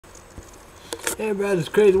Hey everybody, it's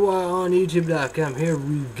CrazyWyatt on YouTube.com. Here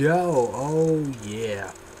we go. Oh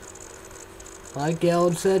yeah. Like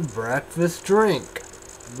Ellen said, breakfast drink.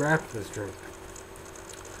 Breakfast drink.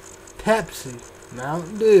 Pepsi,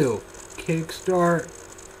 Mountain Dew, Kickstart,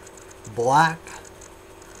 Black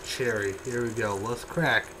Cherry. Here we go. Let's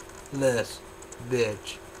crack this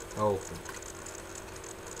bitch open.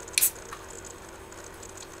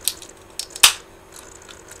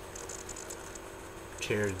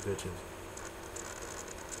 Cheers, bitches.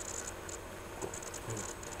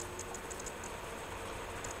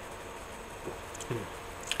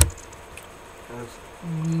 That's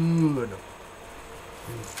good.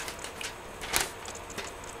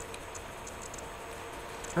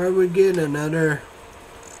 Are we getting another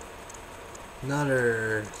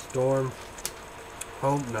storm?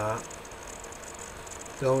 Hope not.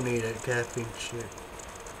 Don't need it. Caffeine shit.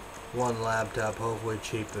 One laptop, hopefully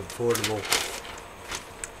cheap and affordable.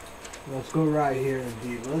 Let's go right here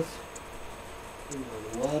indeed. Let's, the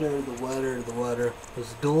weather.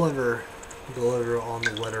 Let's deliver on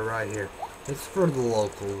the weather right here. It's for the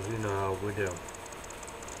locals, you know how we do.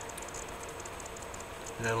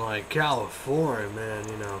 And like California, man,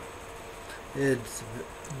 you know, it's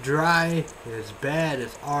dry, it's bad,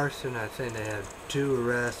 it's arson. I think they had 2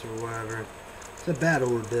 arrests or whatever. It's a bad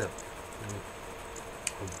ordeal.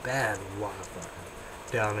 A bad wildfire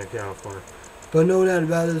down in California. But no doubt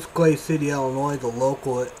about it, it's Clay City, Illinois. The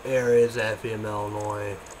local areas, Effingham,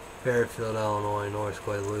 Illinois, Fairfield, Illinois, North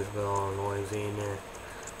Clay, Louisville, Illinois, Xenia.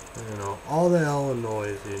 You know, all the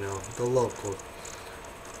Illinois, you know, the locals.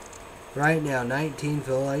 Right now, 19,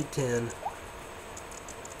 feel like 10.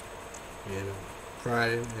 You know,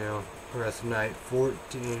 Friday, you know, rest of the night,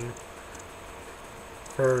 14.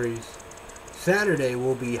 Hurries. Saturday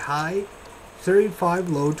will be high 35,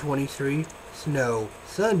 low 23. Snow.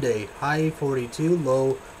 Sunday, high 42,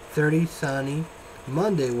 low 30, sunny.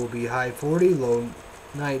 Monday will be high 40, low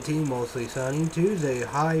 19, mostly sunny. Tuesday,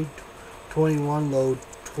 high 21, low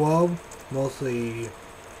 12, mostly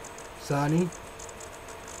sunny.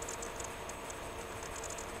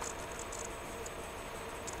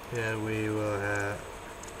 And we will have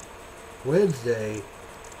Wednesday,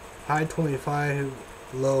 high 25,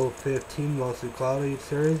 low 15, mostly cloudy.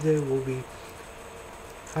 Thursday will be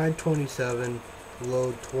high 27,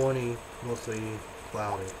 low 20, mostly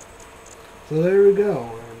cloudy. So there we go.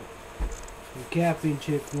 The caffeine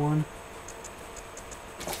chick won.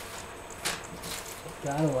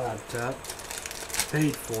 Got a laptop.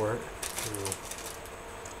 Paid for it. So.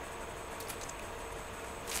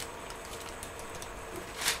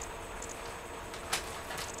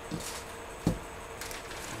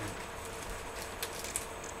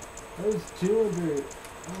 Those 200,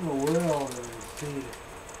 I don't know where all the receipt.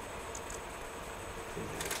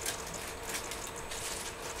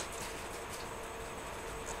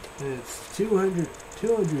 It's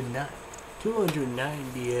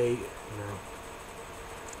 298, no.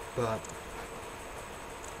 But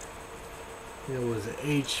it was an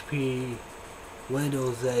HP,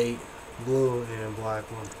 Windows 8, blue and black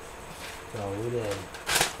one. So we did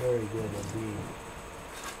very good indeed.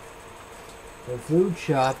 The food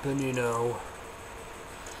shopping, you know,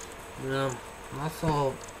 I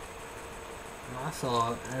saw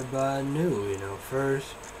everybody knew, you know.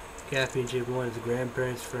 First, Caffeine Chick one is a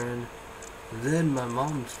grandparents' friend, then my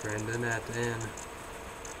mom's friend, then at the end,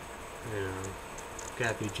 you know,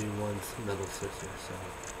 Caffeine Chick one's middle sister, so.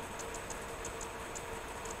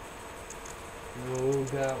 You know, we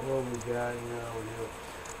got what we got, you know, we do.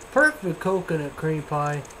 Perfect coconut cream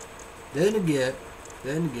pie, then again.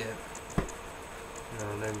 You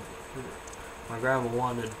know, then my grandma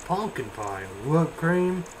wanted pumpkin pie, whipped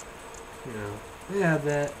cream. You know, they have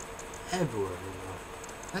that everywhere. You know,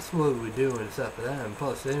 that's what we do except for that. And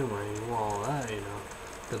plus, anyway, you want all that. You know,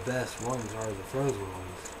 the best ones are the frozen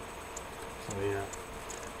ones. So yeah,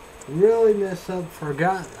 really messed up.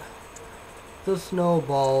 Forgot the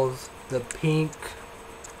snowballs, the pink,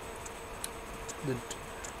 the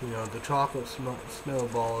chocolate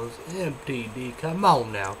snowballs. MTD, come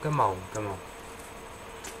on now, come on.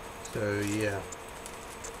 So yeah.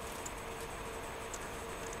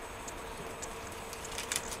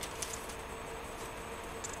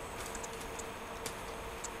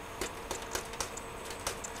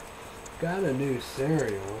 Got a new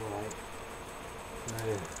cereal,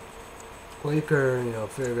 like Quaker, you know,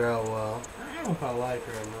 figure out, well, I don't know if I like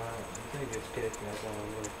her or not. I think it's Kit Kat, I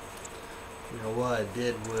don't know. You know what I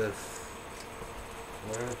did with,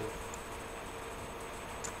 where is it?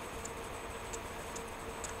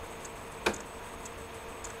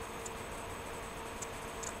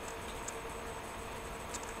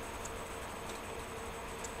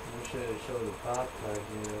 should have showed the Pop Tarts,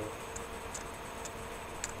 you know.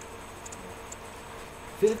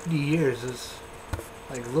 50 years is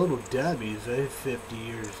like Little Debbie's, they have 50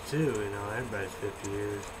 years too, you know, everybody's 50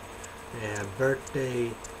 years. And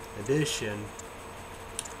birthday edition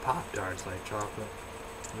Pop Tarts, like chocolate,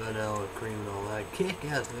 vanilla, cream, and all that.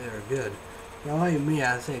 Kick-ass, they are good. Now, like me,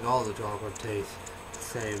 I think all the chocolate tastes the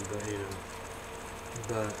same, but you know.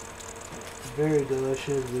 But very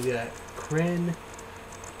delicious. We got cran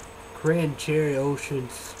cherry ocean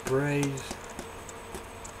sprays.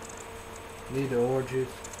 Need the oranges.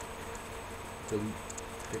 The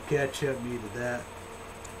ketchup needed that.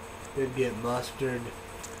 Did get mustard.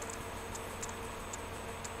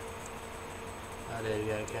 I didn't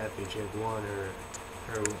get Cafe Chick 1 or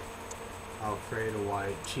Alfredo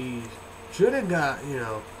white cheese. Should have got, you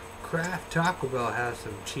know, Kraft Taco Bell has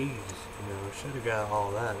some cheese, you know, should have got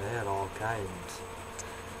all that. They had all kinds.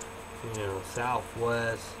 You know,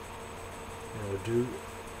 Southwest, you know,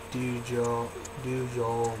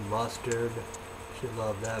 Dijon, mustard. Should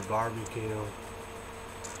love that. Barbecue.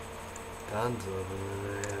 Tons of them, and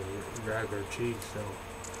they have regular cheese, so.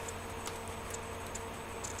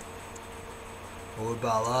 What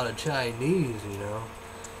about a lot of Chinese, you know?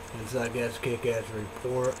 It's I guess kick-ass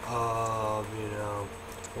report of, you know,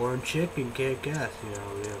 orange chicken kick-ass, you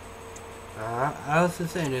know, yeah. I was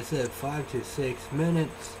just saying, it said 5 to 6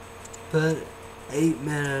 minutes, but 8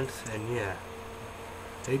 minutes, and yeah.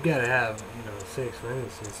 You gotta have, you know, 6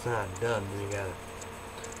 minutes, it's not done, you gotta,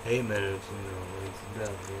 8 minutes, you know, it's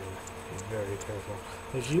done, you know. Be very careful,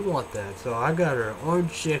 because you want that. So I got her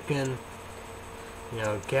orange chicken, you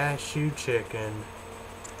know, cashew chicken,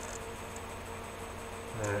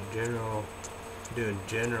 general, doing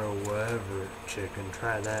general whatever chicken.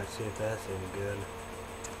 Try that, see if that's any good.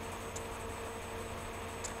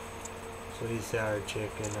 Sweet sour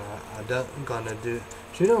chicken. I don't gonna do.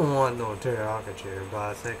 She don't want no teriyaki chicken, but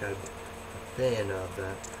I think I'm a fan of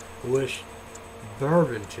that. Wish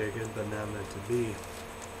bourbon chicken, but not meant to be.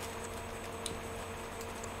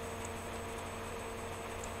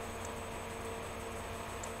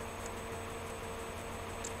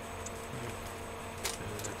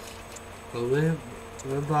 But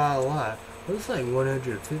we buy a lot. It was like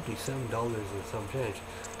 $157 and some change.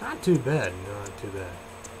 Not too bad, no, not too bad.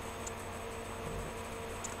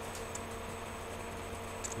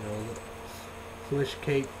 You know, Swiss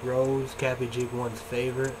cake rolls, Cappy Jig one's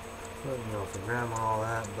favorite. But, you know, for grandma and all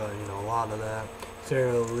that, but you know, a lot of that.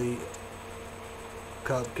 Sara Lee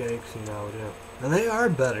cupcakes, you know, yeah. And they are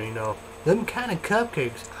better, you know. Them kind of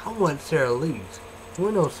cupcakes, I want Sara Lee's.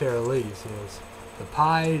 We know Sara Lee's, you know, the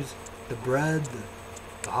pies, the bread,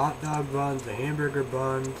 the hot dog buns, the hamburger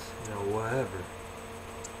buns, you know, whatever.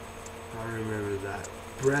 I remember that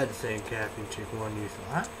bread saying Cappy Chick 1 used to.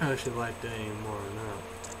 I don't know if she liked that anymore or not.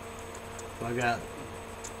 But I got,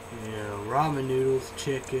 you know, ramen noodles,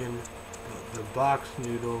 chicken, the box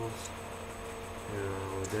noodles, you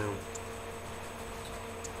know, them.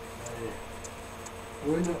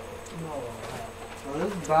 We know, no,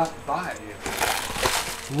 this is buy it.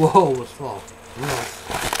 Whoa, what's false? No.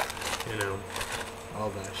 You know, all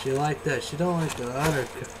that. She liked that. She don't like the other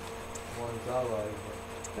ones I like, but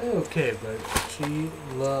they're okay. But she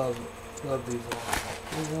loved these ones.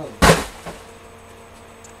 She loved them.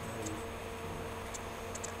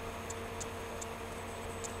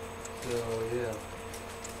 So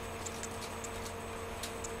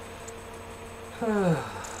yeah.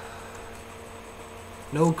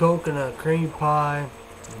 No coconut cream pie.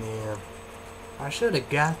 Yeah. I should have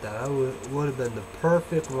got that. That would have been the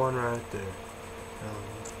perfect one right there.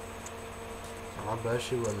 I bet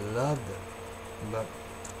she would have loved it.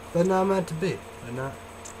 But not meant to be. But not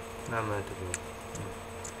meant to be.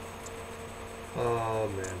 Oh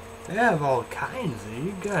man. They have all kinds of,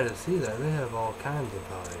 you gotta see that. They have all kinds of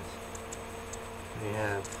pies. They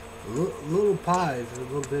have little pies,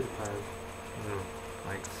 little bitty pies. You know,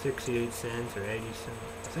 like 68 cents or 80 cents.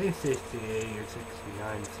 I think 68 or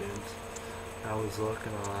 69 cents. I was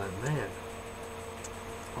looking like, man,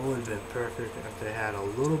 it would have been perfect if they had a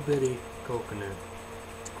little bitty coconut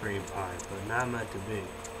cream pie, but not meant to be.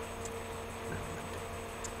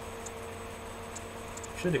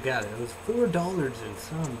 Should have got it. It was $4 and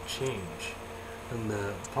some change, and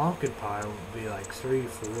the pumpkin pie would be like $3,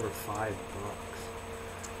 $4, $5,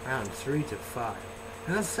 around 3 to 5.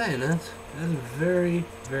 And I was saying that's very,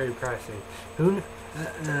 very pricey.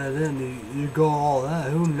 Then you go all that.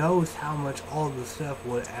 Who knows how much all the stuff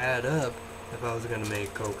would add up if I was gonna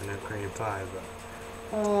make coconut cream pie? But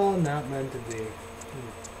oh, not meant to be.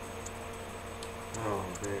 Oh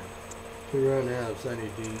man, we run out of Sunny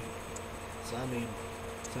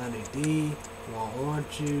D. Want orange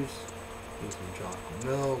juice? Get some chocolate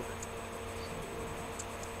milk.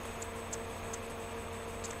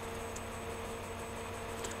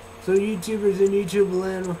 So YouTubers in YouTube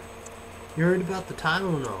land, you heard about the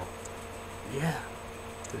Tylenol? Yeah.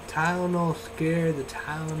 The Tylenol scare, the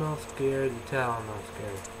Tylenol scare, the Tylenol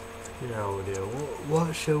scare. You know what we do.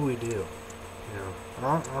 What should we do? You know,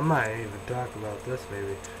 I might even talk about this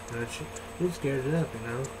maybe. You know, you scared it up, you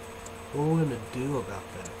know. What we're gonna do about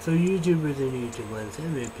that? So YouTubers in YouTube land,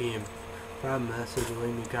 send me a PM, private message,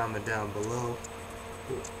 leave me a comment down below.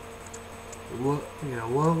 What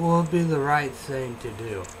would be the right thing to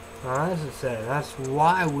do? Now, as I said, that's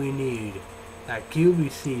why we need that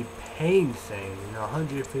QVC pain thing, you know,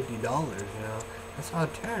 $150, you know, that's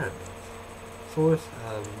alternative. Source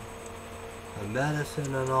of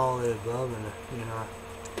medicine and all the above, and, you know,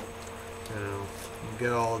 you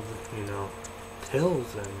get all the, you know,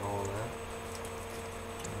 pills and all that.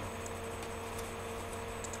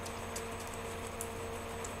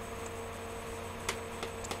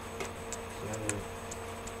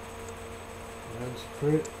 That's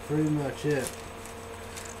pretty much it.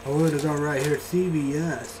 Oh, we're gonna go right here.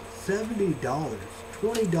 CVS, $70,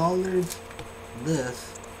 $20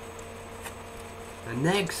 this. And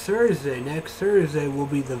next Thursday will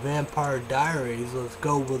be the Vampire Diaries. Let's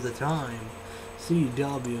go with the time.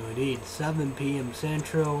 CWD, 7 p.m.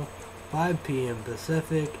 Central, 5 p.m.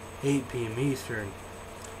 Pacific, 8 p.m. Eastern.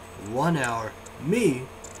 1 hour. Me,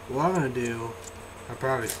 what I'm gonna do, I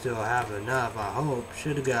probably still have enough, I hope.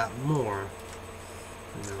 Should have got more.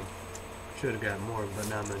 You know, should have got more, but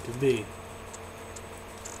not meant to be.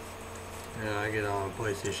 You know, I get on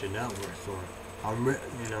PlayStation Network, so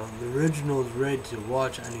you know, the original is ready to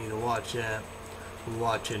watch. I need to watch that. We're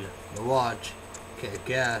watching The Watch,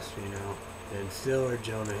 Kick-Ass, you know, Ben Stiller,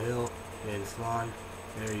 Jonah Hill, Ben Swan.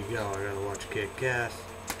 There you go. I gotta watch Kick-Ass.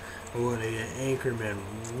 I'm gonna get Anchorman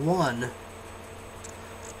 1.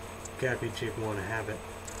 Cappy Chick wanna have it.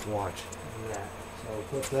 Watch that. So I'll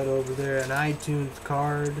put that over there. An iTunes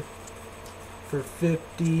card for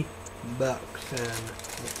 $50.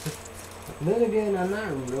 And then again, I'm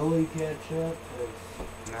not really catch up.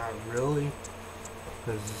 Not really.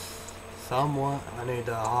 Because somewhat, I need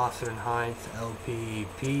the Hawthorne Heights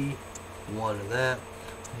LPEP. One of that.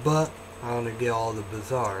 But I'm going to get all the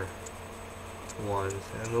bizarre ones.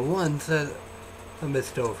 And the ones that somebody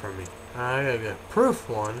stole from me. I got to get a proof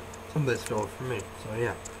one. Somebody stole from me. So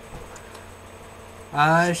yeah.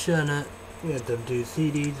 I shouldn't get them 2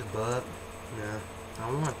 CDs, but yeah, I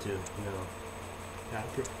want to, you know.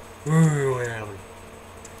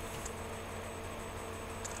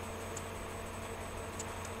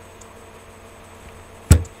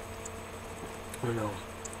 You know,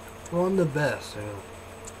 well, I'm the best, you know.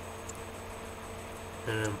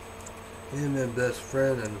 And I'm my best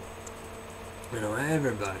friend, and you know,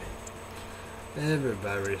 everybody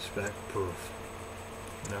respect proof.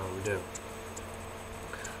 No, we do.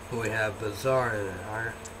 We have Bizarre in it,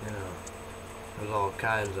 you know, there's all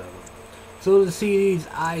kinds of them. So the CDs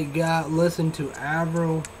I got, listen to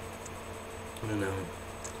Avril, you know,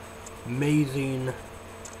 amazing.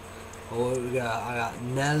 Oh, I got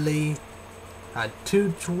Nelly, I got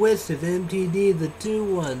 2 Twisted MTD, the 2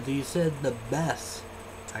 ones, he said the best.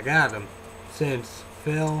 I got them since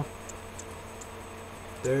Phil,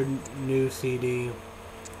 their new CD.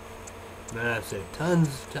 That's it. Tons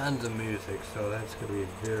of music, so that's gonna be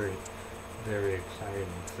very, very exciting.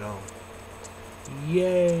 So,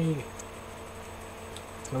 yay!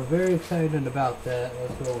 So very excited about that.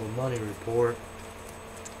 Let's go with money report.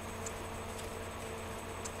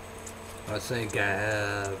 I think I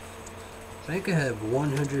have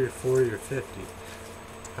 140 or 50.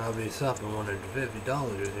 I'll be something $150,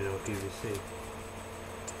 you know, QVC.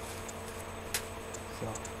 So.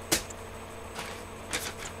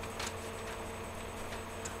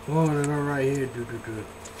 Well, we're gonna go right here.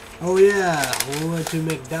 Oh yeah, we went to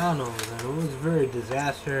McDonald's and it was a very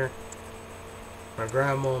disaster. My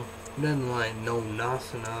grandma didn't like know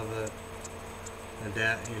nothing of it. And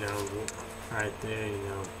that, you know, right there, you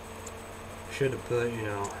know, should have put, you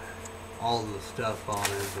know, all the stuff on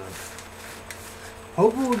it, but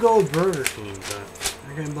hopefully we'll go with Burger King, but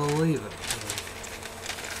I can't believe it.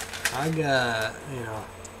 I got, you know,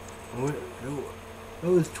 it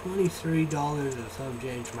was $23 and some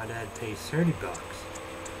change. My dad pays $30.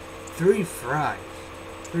 3 fries.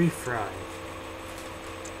 3 fries.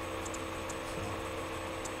 So,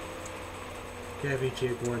 Cappy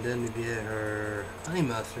Chick wanted them to get her honey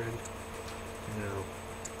mustard. You know,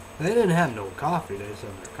 they didn't have no coffee. They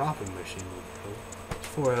said their coffee machine was full. It's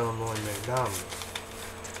for Illinois McDonald's.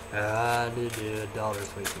 I did $1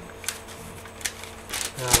 sleeping.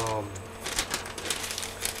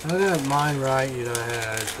 I got mine right, you know, I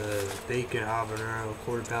had the bacon habanero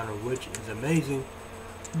quarter pounder, which is amazing.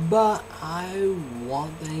 But I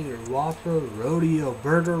want things or Whopper, rodeo,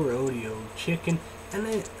 burger, rodeo, chicken,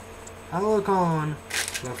 and I look on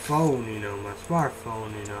my phone, you know, my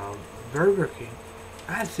smartphone, you know, Burger King.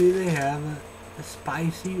 I see they have a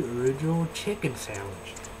spicy original chicken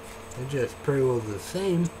sandwich. It's just pretty well the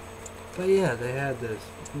same, but yeah, they had this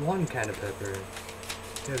one kind of pepper.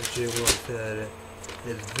 Every one said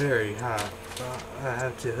it's very hot. So I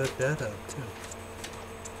have to hook that up too.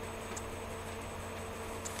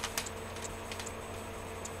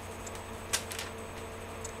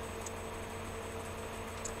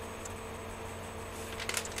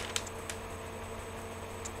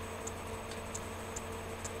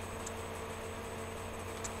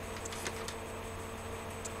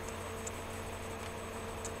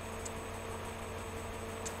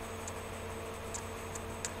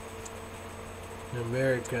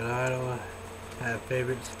 American Idol had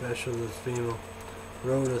favorite specialist female.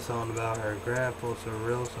 Wrote a song about her grandpa, so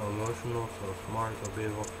real, so emotional, so smart, so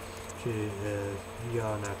beautiful. She is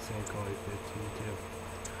young, I think only 15 too.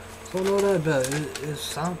 So know that, but it's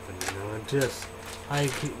something, you know. It just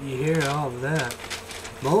like you hear all of that.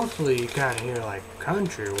 Mostly you kind of hear like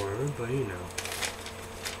country word, but you know.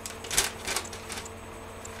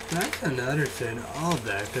 That's another thing of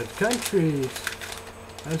that, because country.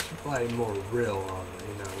 That's like more real on it,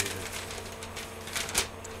 you know.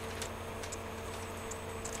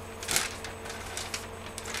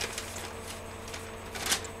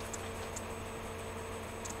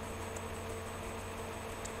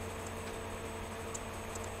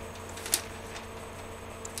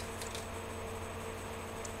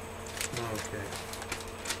 Okay.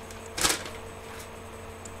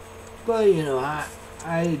 But you know,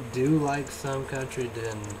 I do like some country,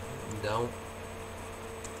 then don't.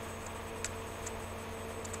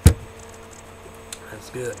 That's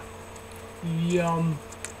good. Yum.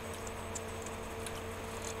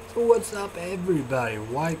 So what's up, everybody?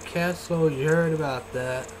 White Castle, you heard about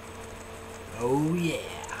that? Oh yeah.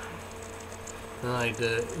 And like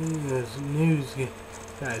this news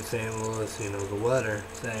guy in St. Louis, you know, the weather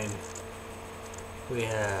saying we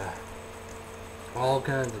have all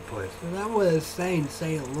kinds of places. And that was saying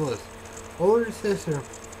St. Louis. Older sister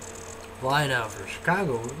flying out for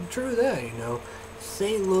Chicago. True that, you know.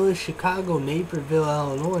 St. Louis, Chicago, Naperville,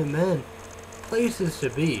 Illinois, man, places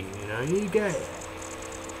to be, you know. You got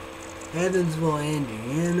Evansville,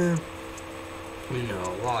 Indiana, you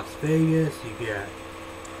know, Las Vegas, you got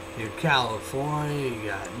your California, you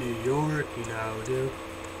got New York, you know, dude,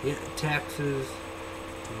 yeah, Texas,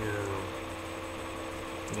 you know,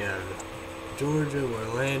 yeah, Georgia,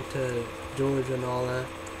 Atlanta, Georgia, and all that.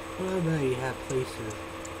 What about you have places?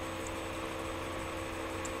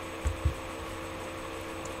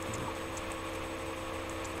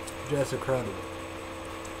 Just incredible.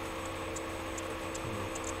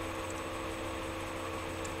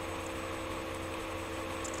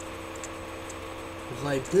 It's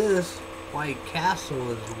like this. White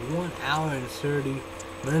Castle is 1 hour and 30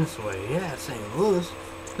 minutes away. Yeah, St. Louis,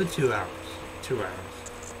 but 2 hours. 2 hours.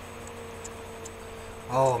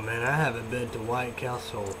 Oh man, I haven't been to White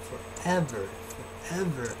Castle forever.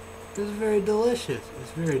 Forever. It's very delicious.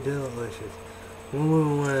 It's very delicious. When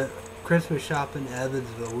we went Christmas shopping in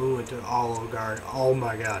Evansville, we went to Olive Garden. Oh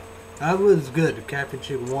my god. That was good. The Captain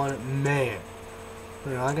Chicken one, man.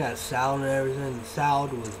 You know, I got salad and everything. The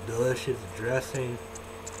salad was delicious. The dressing,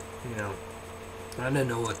 you know. I didn't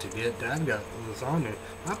know what to get. Dad got lasagna.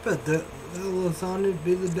 I bet the lasagna would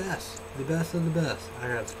be the best. The best of the best. I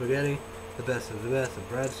got spaghetti. The best of the best. The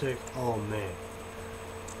breadsticks. Oh man.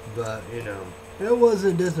 But, you know, it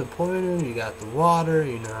wasn't disappointing. You got the water.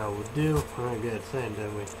 You know how we do. I get saying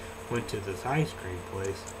then we went to this ice cream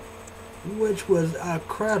place, which was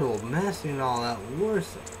incredible, messy and all that,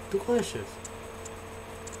 was delicious.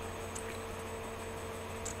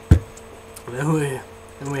 Then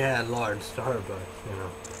we had large Starbucks, you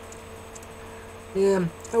know. Yeah,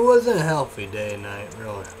 it wasn't a healthy day and night,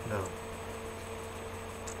 really, no.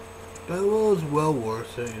 But it was well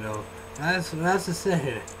worth it, you know. That's the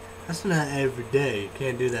saying. That's not every day. You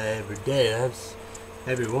can't do that every day. That's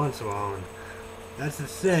every once in a while. And that's the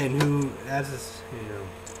saying. You know.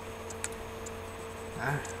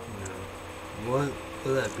 I don't know. What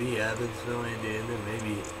will that be? Evansville, Indiana?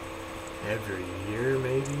 Maybe every year,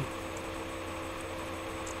 maybe.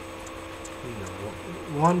 You know,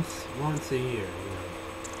 once a year. You know.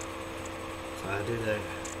 So I did that.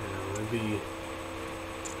 You know, maybe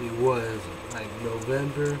it was like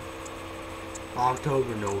November.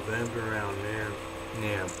 October, November, around there.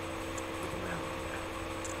 Yeah.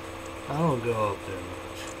 I don't go up there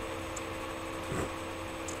much.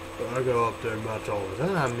 I go up there much all the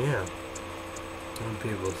time, yeah. When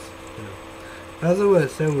people's, That's what I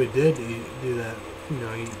said we did do that,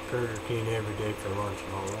 eat Burger King every day for lunch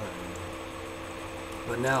and all that.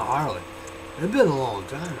 But now hardly. It's been a long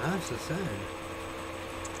time, that's the same.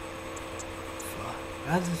 Fuck,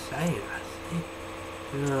 that's the same,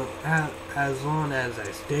 as long as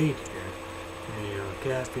I stayed here,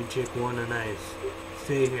 Kathy, Chick, One, and I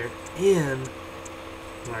stay here, and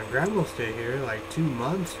my grandma stay here like 2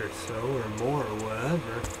 months or so, or more, or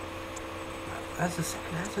whatever. That's the same,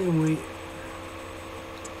 that's like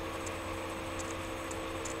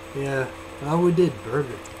yeah, well, we did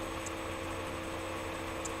burger.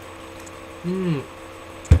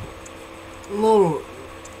 Little,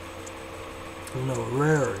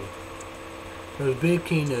 rare. Because Big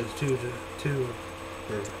King is two for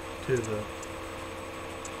 $5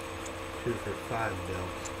 deal.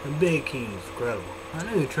 And Big King's incredible. I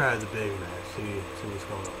need to try the Big Mac, see what's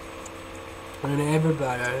going on. And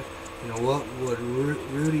everybody, what would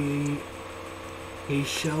Rudy eat? He's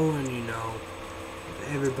showing,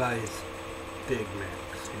 everybody's Big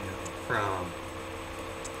Macs, from,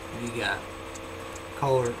 you got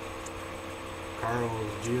Carl's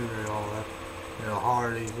Jr. and all that,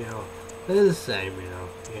 Hardee's, they're the same,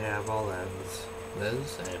 you have all that, they're the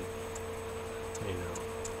same,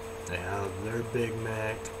 they have their Big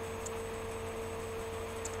Mac.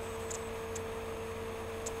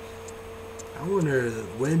 I wonder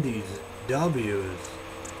if Wendy's W is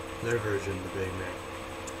their version of the Big Mac.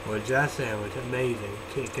 Which that sandwich, amazing,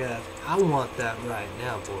 kick-ass. I want that right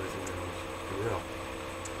now, boys and girls, for real.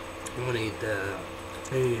 I'm gonna eat that.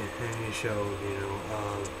 Any show,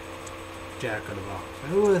 Jack in the Box.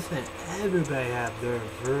 I was saying, everybody have their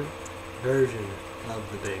version of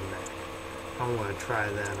the Big Mac. I want to try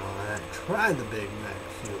that and all that. Try the Big Mac,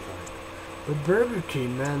 see what like. But Burger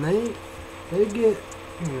King, man, they get,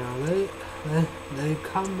 they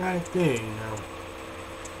come right there,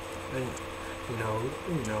 They,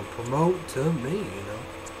 promote to me,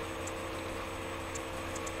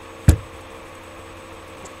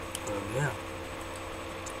 yeah.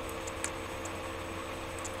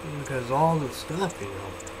 Because all the stuff,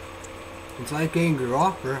 it's like Angry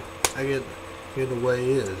Offer. I get the way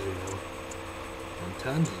it is, and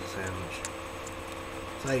tons of the sandwich.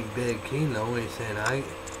 It's like Big King, the only thing I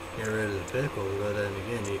get rid of the pickles, but then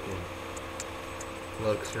again, you can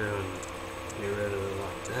look through and get rid of it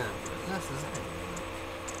like that. But that's the same,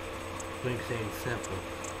 Makes things simple.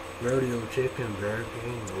 Rodeo chicken, Burger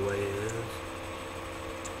King, the way it is.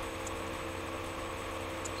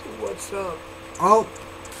 So what's up? Oh!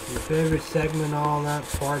 Your favorite segment, all that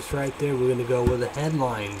parts right there. We're gonna go with the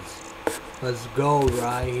headlines. Let's go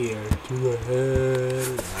right here to the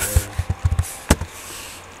headlines.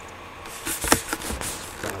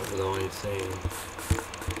 That was the only thing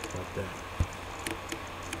about that.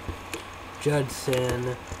 Judge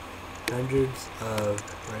sent hundreds of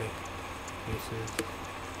cases.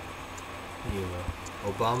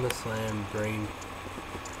 Obama slam brain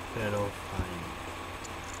panel fine.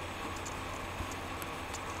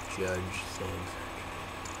 Judge sends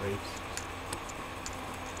rapes.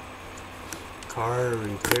 Car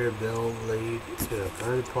repair bill lead to a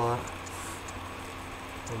murder plot.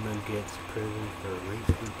 Woman gets prison for a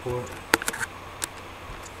rape report.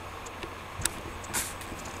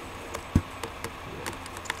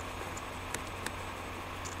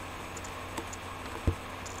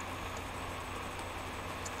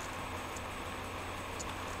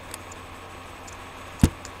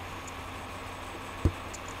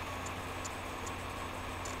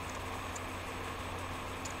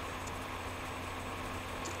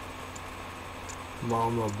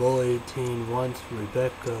 Mama bullied teen once,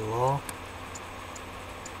 Rebecca Law.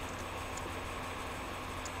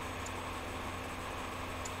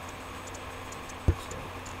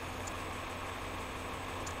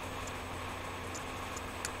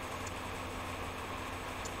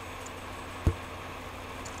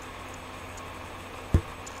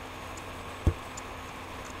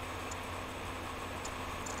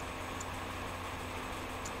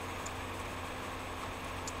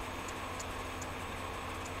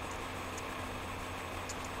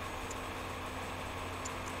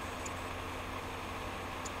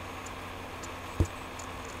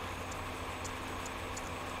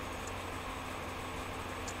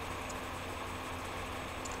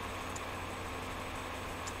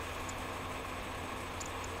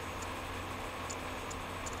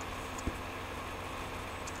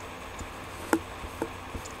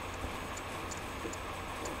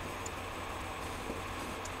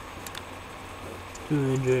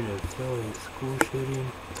 $200 in Philly school shooting.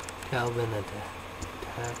 Calvin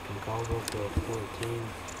attack in Caldwell for 14.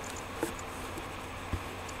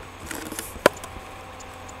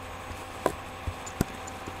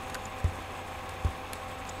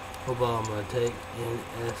 Hope I'm gonna take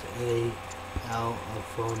NSA out of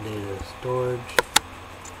phone data storage.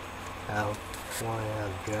 Out one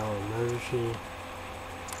out general emergency.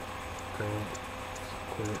 Print.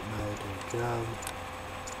 Quit my job.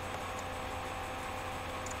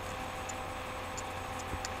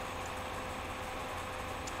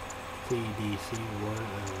 CDC warn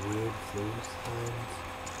of weird flu signs.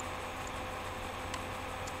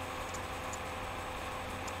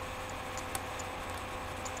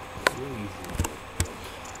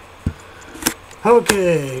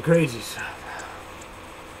 Okay, crazy stuff.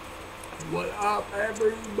 What up,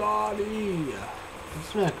 everybody?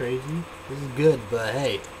 It's not crazy. This is good, but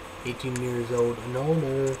hey, 18 years old and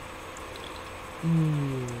older.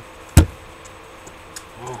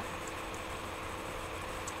 Oh.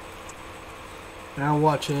 Now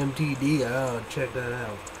watching MTD. Oh, check that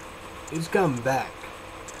out. He's coming back.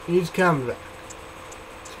 He's coming back.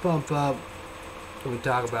 Let's pump up. We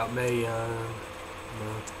talk about May Young,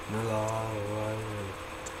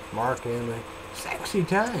 Mark and sexy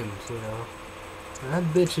times, you know. And that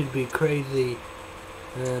bitch would be crazy,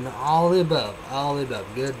 and all the above,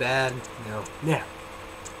 good, bad, you know. Yeah,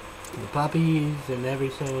 the puppies and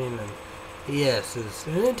everything, and yes,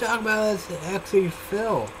 and then talk about this sexy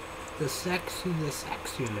Phil, the sexiness.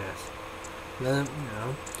 Then, you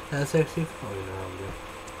know, that sexy Phil, you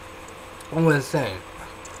know. I'm just saying,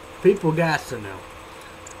 people got to know.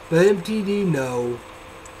 But MTD know,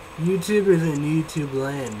 YouTubers in YouTube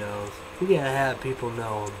land knows, we gotta have people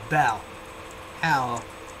know about how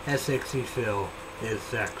that sexy Phil is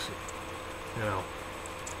sexy. You know,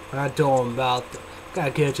 I told him about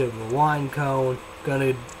gotta catch up with Wine Cone,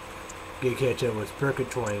 gonna get catch up with Spricket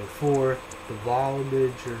 24, the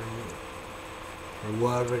voltage or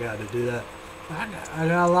whatever, gotta do that. I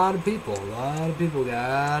got a lot of people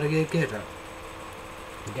gotta get catch up.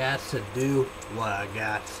 Got to do what I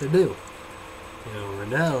got to do. You know,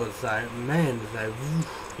 and now it's like, man, it's like,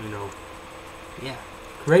 you know, yeah,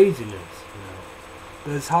 craziness, you know.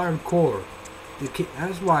 But it's hardcore.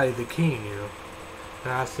 That's why the king, you know.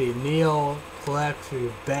 And I see Neil Flex,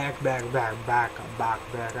 who's back. I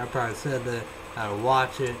probably said that. I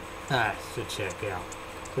watch it. That's to check out.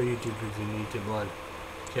 For YouTubers and YouTube land.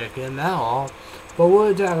 Check him out. But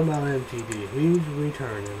we're talking about MTD. He's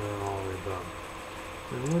returning and all the above.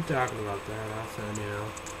 And we're talking about that. I said, you know,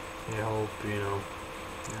 I hope, you know,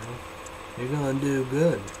 you're gonna do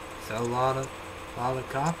good. Sell a lot of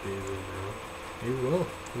copies, you know. He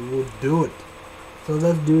will do it. So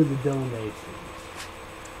let's do the donations.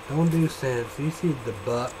 Don't do cents. You see the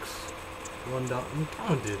bucks, $1.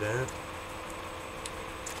 Don't do that.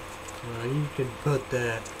 You can put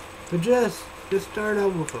that, but just start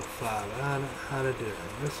out with a 5. How to do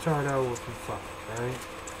that? Let's start out with a 5, right?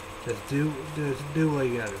 Just do what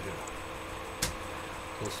you gotta do.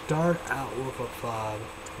 So start out with a $5.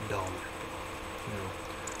 You know.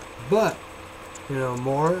 But, you know,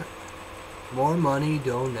 more money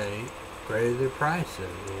donate, greater the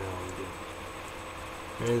prices, you know.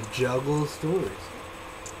 There's juggle stories.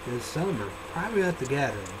 This summer, probably at the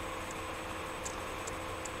gathering.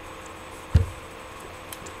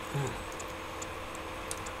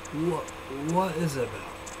 What is it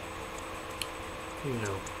about? You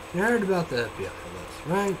know. You heard about the FBI list,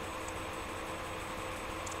 right?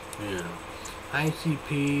 You know,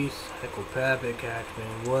 ICP, psychopathic,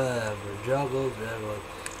 catchman, whatever, juggles, whatever.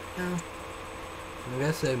 You know, I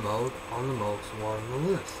guess they on the most one on the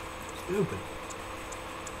list. Stupid.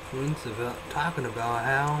 It's about talking about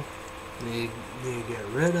how they need to get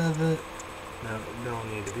rid of it. No, don't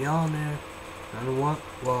need to be on there. And what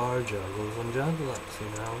are juggles and juggalettes? You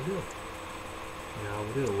know how we do it. You know how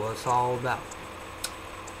we do it. What it's all about.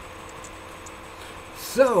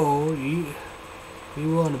 So, you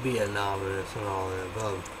want to be a novice and all that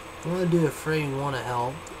above. You want to do it free and want to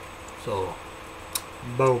help. So,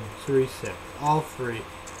 boom, 3 cents. All free.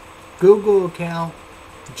 Google account,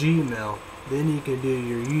 Gmail. Then you can do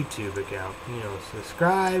your YouTube account. You know,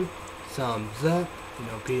 subscribe, thumbs up. You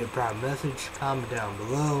know, be a private message. Comment down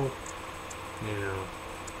below. You know.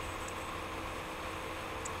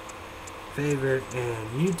 Favorite. And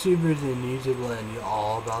YouTubers in YouTube land, you're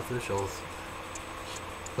all about the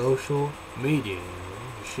social media, you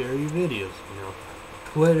know, share your videos, you know,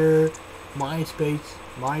 Twitter, MySpace,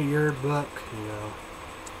 My Yearbook, you know,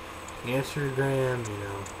 Instagram, you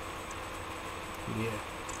know, yeah,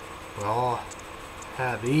 we all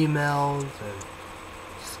have emails and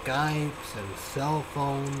Skypes and cell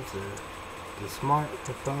phones and the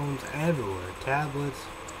smartphones everywhere, tablets,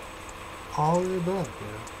 all of the above, you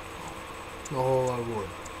know, the whole lot of work.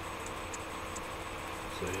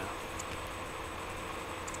 So yeah.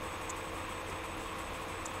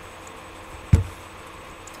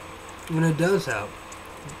 And it does help.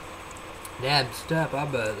 Dad step, I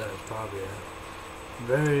bet that's probably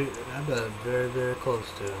very, very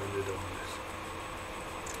close to $100.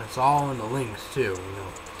 That's all in the links too, you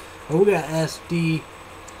know. And we got SD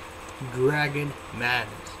Dragon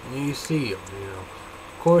Madness, and you see them, you know.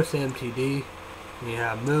 Of course, MTD. You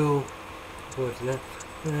have Moo. Of course, that.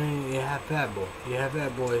 And you have Fat Boy. You have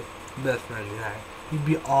Fat Boy, best friend you have. You'd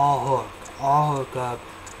be all hooked up,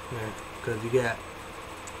 because you got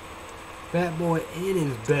Fat Boy and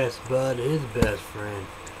his best bud, his best friend.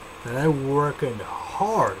 And they're working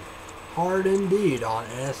hard indeed on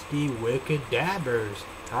SD Wicked Dabbers.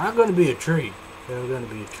 They're going to be a treat. They're going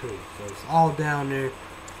to be a treat. So it's all down there.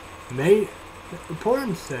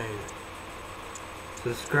 Important thing.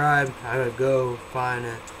 Subscribe. I gotta go find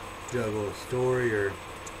it. Juggle a story or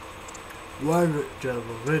whatever.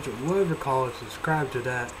 Juggle Vigil. Whatever call it. Subscribe to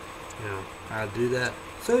that. You know, I'll do that.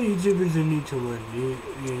 So YouTubers and YouTubers, you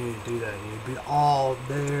need to do that. You be all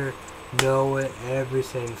there, know it,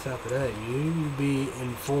 everything, stuff like that. You be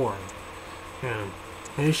informed. And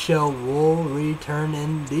his show will return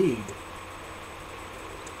indeed.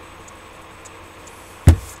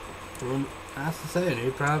 And that's the saying.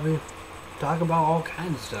 He probably talk about all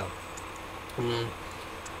kinds of stuff. And then,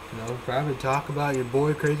 you know, probably talk about your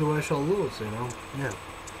boy CrazyWyatt Show Lewis. You know, yeah.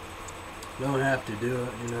 Don't have to do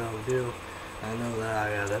it. You know, do. I know that I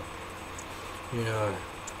got it. You know,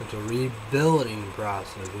 it's a rebuilding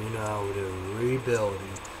process. You know how we do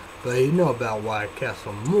rebuilding. But you know about White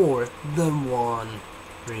Castle more than one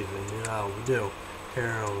reason. You know how we do.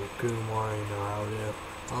 Carol, Kumar, you know how we do.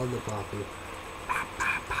 All the poppy. Pop,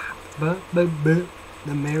 pop, pop. But,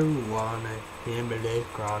 the marijuana, Timberlake,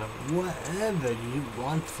 chronic, whatever you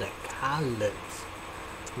want to call it.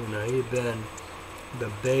 You know, you've been the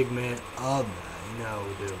big man of that. You know how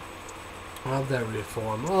we do. Of that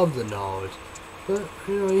reform, of the knowledge. But,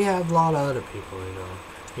 you know, you have a lot of other people, you know.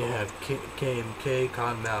 You have KMK,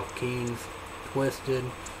 Cottonmouth Kings, Twisted.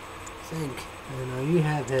 Think, you know, you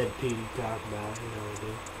have Head P to talk about, you know,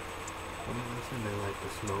 dude. Something like the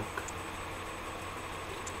smoke.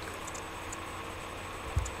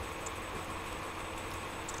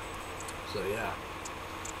 So, yeah.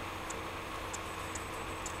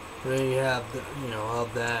 Then you have, the, you know,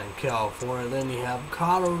 of that in California. Then you have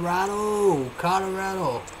Colorado,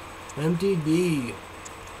 MTD.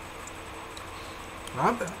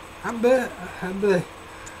 I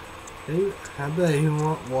bet he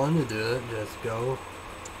won't want to do it. Just go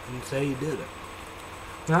and say he did it.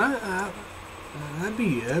 That'd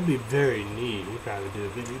be very neat. He probably do a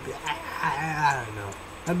video. I don't know.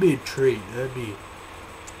 That'd be a treat. That'd be.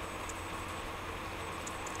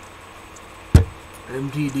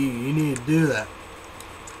 MTD, you need to do that.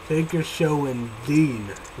 Take your show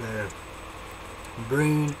indeed there.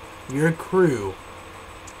 Bring your crew,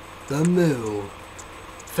 the Moo,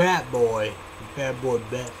 Fat Boy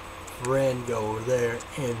best friend, go over there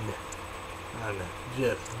and I don't know,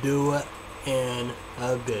 just do it in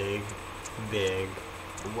a big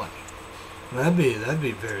way. That'd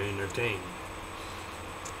be very entertaining.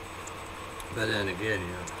 But then again, you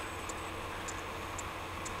know.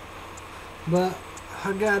 But I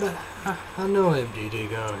know MTD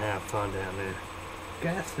gonna have fun down there.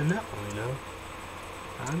 Got to know, you know.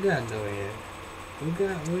 I gotta know it. We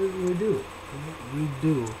do. We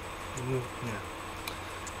do. Yeah.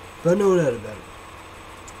 But know that about it.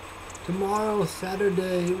 Tomorrow,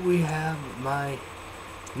 Saturday, we have my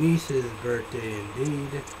niece's birthday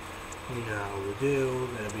indeed. You know how we do.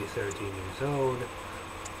 Gonna be 13 years old.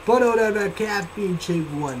 But know that about Caffeine Chick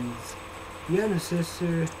One's younger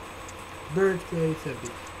sister. Birthday,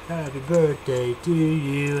 happy birthday to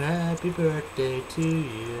you, happy birthday to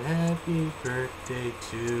you, happy birthday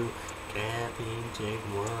to Caffeine Chick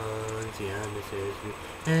One's younger sister,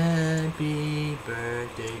 happy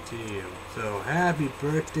birthday to you. So happy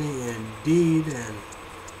birthday indeed, and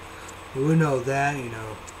we know that, you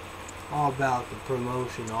know, all about the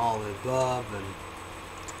promotion, all the above, and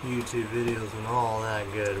YouTube videos and all that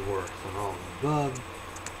good work and all the above.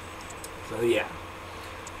 So yeah.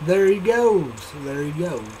 There he goes. There he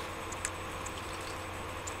goes.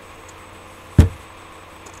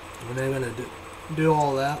 And they're gonna do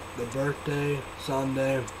all that. The birthday,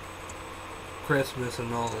 Sunday, Christmas,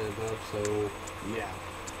 and all the above. So yeah.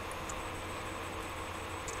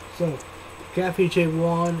 So Cafe Chick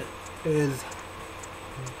One is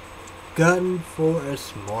gutting for a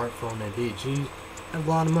smartphone indeed. She has a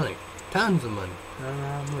lot of money, tons of money. I don't know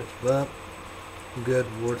how much, but good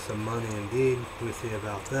worth of money indeed. We'll see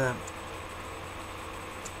about that.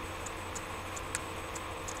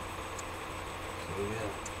 So yeah.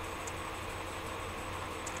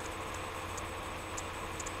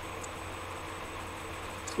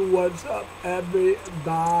 What's up, everybody?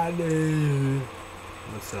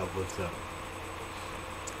 What's up, what's up?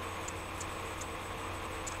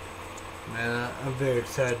 Man, I'm very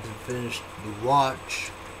excited to finish the watch.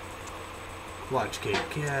 Watch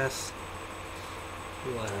KCast.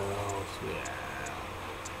 What else we have?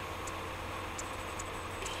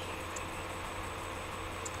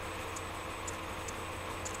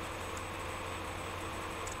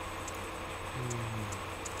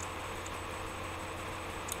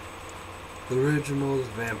 The originals,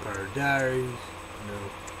 Vampire Diaries, no.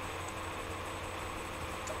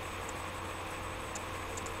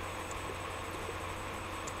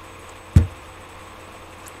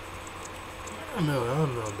 I don't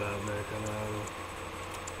know about American Idol.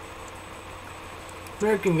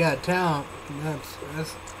 American Got Talent,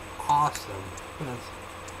 that's awesome. That's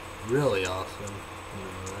really awesome.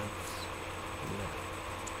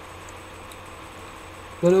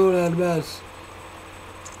 But what about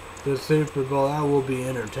the Super Bowl? That will be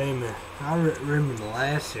entertainment. I remember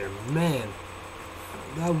last year, man,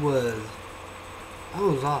 that was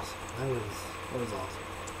awesome. That was awesome.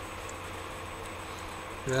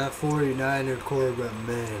 That 49er quarterback,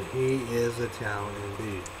 man, he is a talent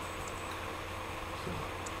indeed. So,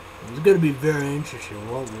 it's going to be very interesting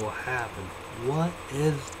what will happen. What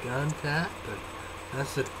is going to happen?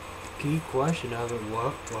 That's the key question of it.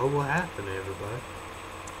 What will happen, everybody?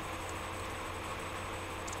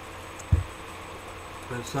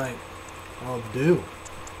 It's like, I'll do.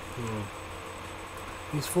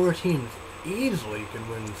 These 4 teams easily can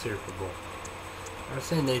win the Super Bowl. I was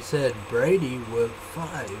saying they said Brady with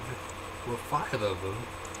 5 of them.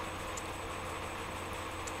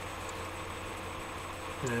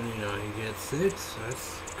 And you know, he gets 6,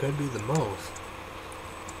 that's could be the most.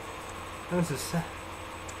 That's a sad.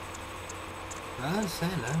 I was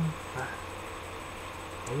saying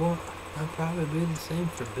I'd probably be the same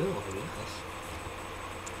for Bill, I guess.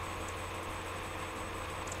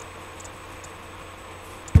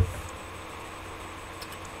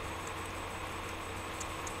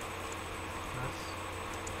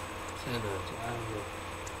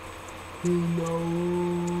 Who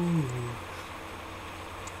knows?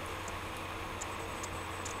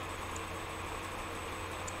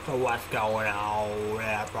 So what's going on,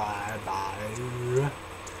 everybody?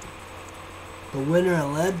 The Winter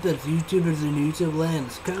Olympics, YouTubers in YouTube land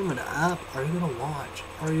is coming up. Are you gonna watch?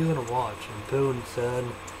 Are you gonna watch? And Putin said,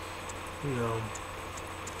 you know,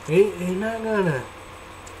 he's not gonna,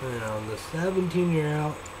 you know, the 17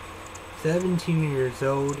 years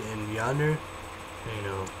old and younger, you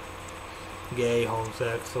know, gay,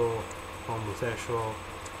 homosexual,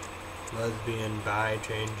 lesbian, bi,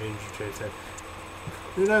 transgender, intersex,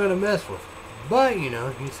 you're not gonna mess with. But you know,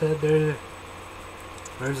 he said there's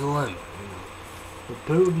a limit. You know, with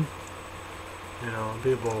Putin, you know,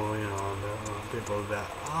 people, you know, people that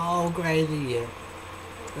crazy, yeah.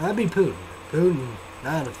 That'd be Putin. Putin,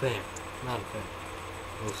 not a fan, not a fan.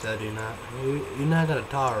 Who said you're not gonna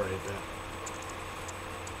tolerate that.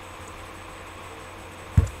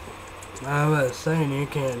 I was saying you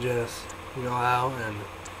can't just go out and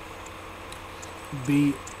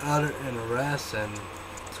beat and arrest and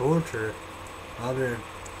torture other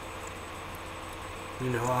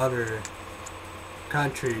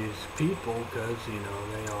countries' people because, you know,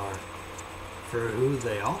 they are for who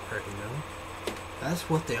they are, you know. That's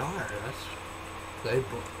what they are.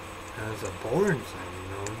 That's a born thing, you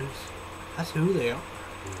know. That's who they are,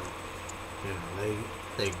 you know. You know,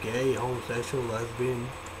 they gay, homosexual, lesbian,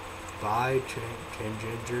 bi,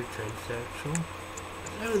 transgender, transsexual.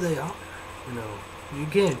 That's who they are, you know. You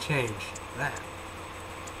can't change that.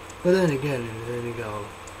 But then again, then you go,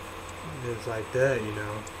 it's like that, you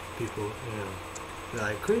know. People, you know, they're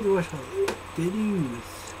like, CrazyWyatt did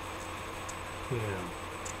use, you know.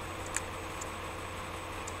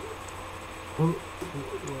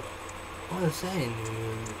 What I'm saying,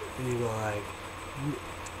 you go like,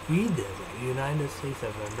 we did that. The United States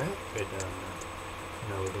of America done that. You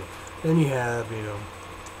know, then you have, you know,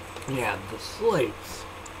 the slaves,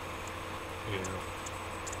 you know,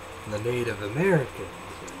 the Native Americans.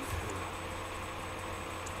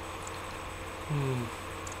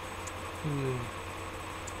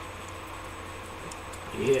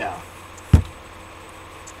 Yeah.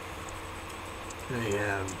 Then you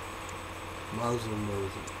have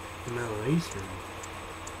Muslims, Middle Eastern.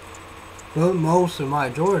 But most of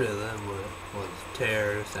majority of them was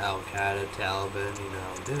terrorists, Al-Qaeda, Taliban, you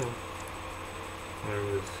know, There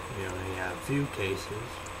was, you know, you have a few cases,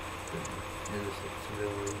 innocent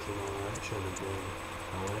civilians and all that shouldn't have been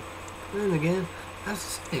away. Then again, that's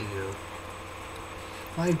the thing, you know.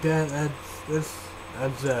 Like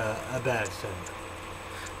that's a bad thing.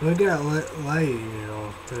 Look at lady, you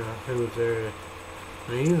know, who was there.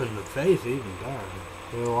 I mean, even the face, even dark.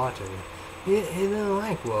 You know, watching it. He didn't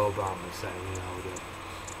like what Obama was saying, you know.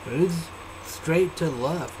 But it's straight to the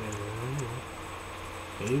left, you know.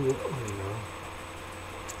 He, you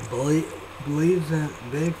know, believes in,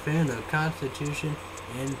 big fan of the Constitution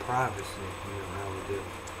and privacy, you know, how we do.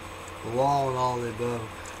 The law and all the above.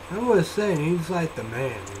 I was saying, he's like the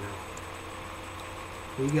man, you know.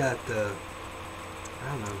 He got the, I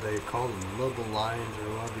don't know if they call them liberal lions or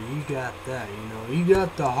whatever. You got that, you know. You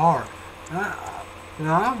got the heart. You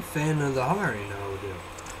know, I'm a fan of the heart, you know, dude.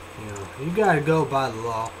 You know, you gotta go by the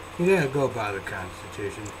law. You gotta go by the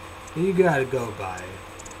Constitution. You gotta go by it.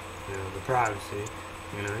 You know, the privacy.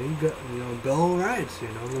 You know, you got, you know, Bill of Rights, you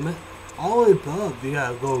know, all the above, you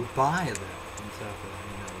gotta go by that and stuff like that,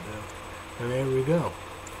 you know, dude. And there we go.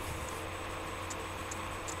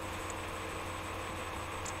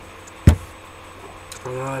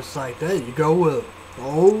 You know, it's like that. You go with the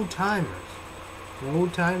old timers. The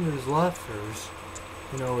old timers lefters,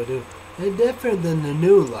 you know, they're different than the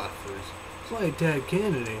new lefters. It's like Ted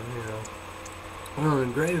Kennedy, you know, on the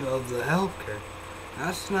grave of the healthcare.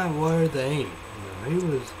 That's not where they aim. You know, he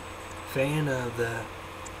was a fan of the,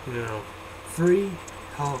 you know, free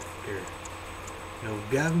healthcare. You know,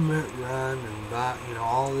 government run and by, you know,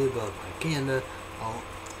 all the above, like Canada,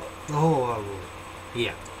 the whole other world.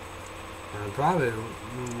 Yeah. And probably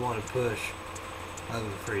want to push other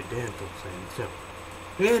free dental things. So,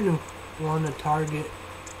 and want to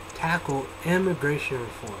tackle immigration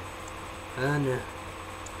reform. And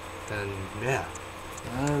yeah,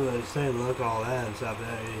 I was saying, look, all that and stuff.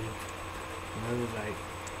 That and I was like,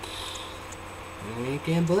 you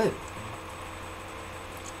can't believe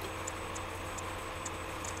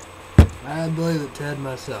it. I believe it, Ted,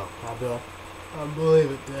 myself. I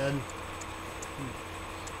believe it, Ted.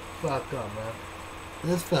 Fuck up, man.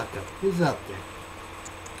 Let's fuck up. He's up there.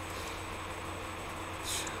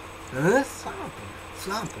 And that's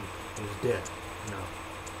something is dead. No.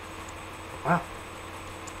 Wow.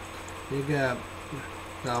 You got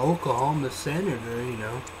the Oklahoma senator, you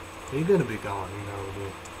know. He's gonna be gone, you know.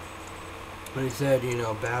 Dude. But he said, you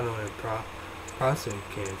know, battling prostate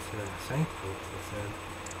cancer. I think he said.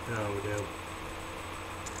 No, dude.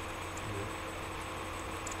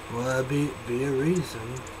 Well, that'd be a reason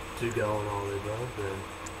to go on all the above, then.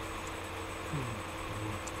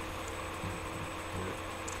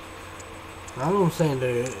 I'm saying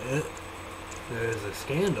there's a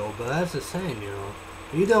scandal, but that's the same, you know.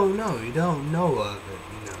 You don't know of it,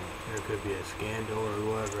 you know. There could be a scandal or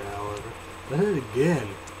whatever, however. But then again,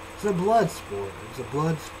 it's a blood sport. It's a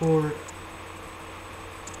blood sport.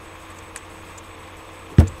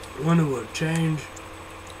 When it would change,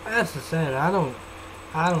 that's the same. I don't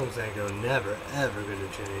think it'll never, ever gonna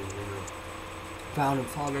change, you know. Founding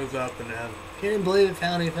fathers up and down. Can you believe it,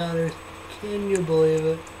 founding fathers? Can you believe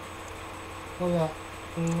it?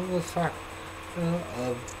 Let's talk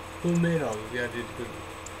of who made all this. Yeah,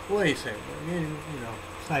 what do you say? You know,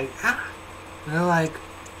 it's like, they're like,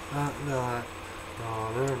 no,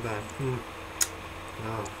 never mind.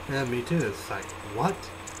 No, yeah, me too. It's like, what?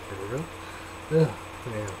 For real? Ugh,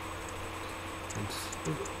 yeah.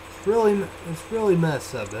 It's really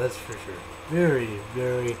messed up, that's for sure. Very,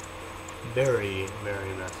 very, very,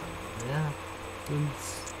 very messed up. Yeah.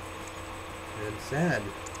 It's sad.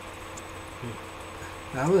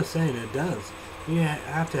 I was saying it does. You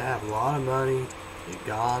have to have a lot of money, get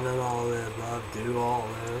gone and all that above, do all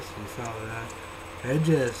this and stuff like that. It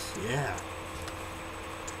just, yeah.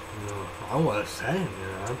 You know, I was saying, you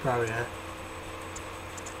know, I'm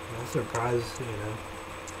surprised, you know.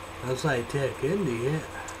 That's like Ted Kennedy, yeah.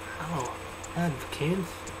 Had cancer,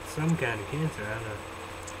 some kind of cancer. I don't know.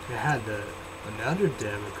 It had another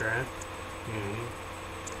Democrat, you know,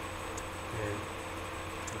 and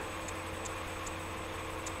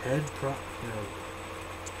head you know,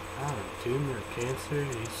 I don't know, tumor, cancer.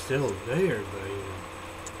 He's still there, but you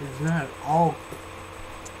know, it's not all.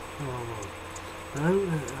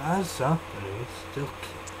 That's something. He's still.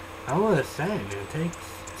 I was saying, it takes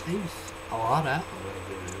a lot out of it.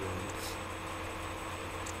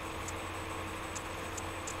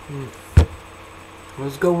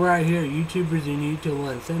 Let's go right here. YouTubers and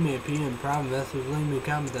YouTube, send me a PM private message, leave me a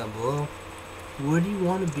comment down below. Would you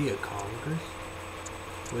want to be a Congress?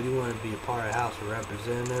 Would you want to be a part of the House of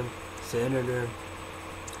Representatives, Senator,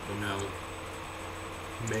 you know,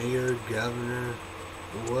 Mayor, Governor,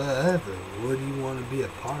 whatever? Would you want to be a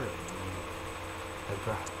part of it? That'd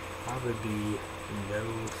probably be no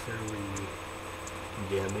siree,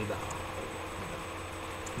 Jimmy Ball.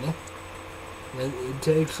 Yeah. It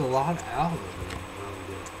takes a lot out of it.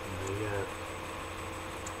 You know,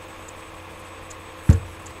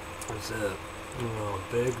 it's a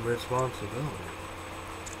big responsibility.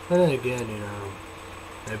 But then again,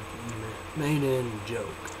 they made it a joke.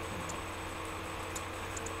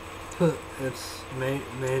 It's made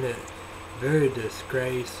it very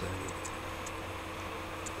disgracing,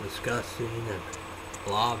 disgusting, and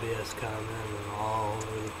lobbyists coming and all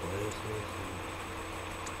over the places.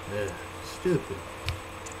 And, yeah, stupid.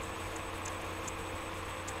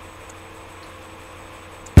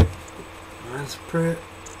 That's pretty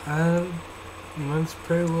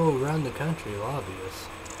well around the country, lobbyists.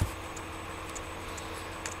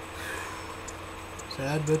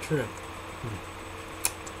 Sad but true.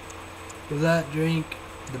 With that drink,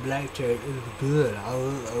 the black cherry is good. I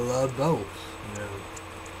love both,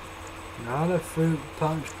 Not a fruit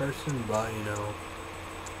punch person, but,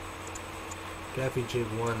 Caffeine Chip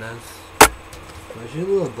 1, that's a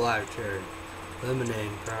little black cherry.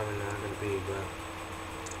 Lemonade, probably not going to be, but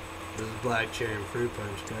this black cherry and fruit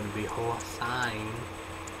punch going to be horse-sign.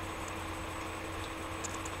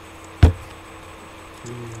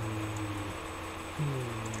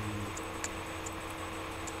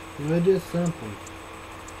 It's just simple.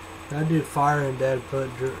 I did fire and dad put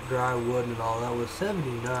dry wood and all that was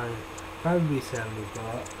 $79. Probably be 70,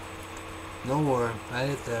 but don't worry. I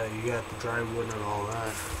hit that. You got the dry wood and all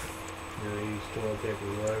that. You use toilet paper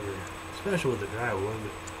or whatever. Especially with the dry wood.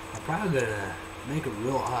 I'm probably gonna make it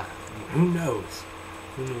real hot. Who knows?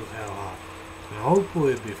 Who knows how hot? And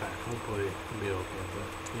hopefully it'll be fine. Hopefully it'll be okay, but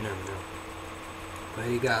you never know. But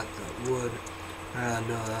you got the wood. I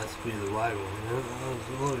know that's to be the white one.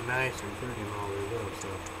 It looked nice and pretty and all they go, so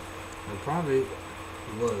it probably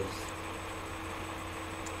was.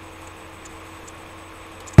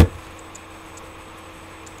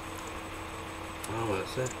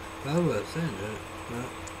 I was saying it.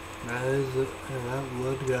 That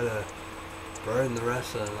wood gotta burn the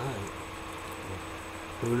rest of the night.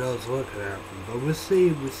 Who knows what could happen, but we'll see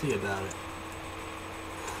about it.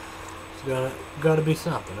 It's gotta be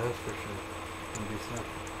something, that's for sure. It'll be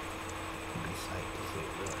something. I'll be psyched to see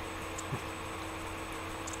it, really.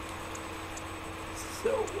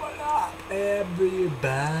 So what up,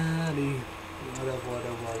 everybody? What up?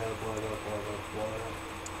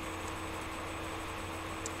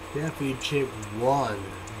 Caffeine Chip 1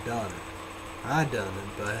 done it. I done it,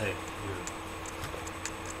 but hey,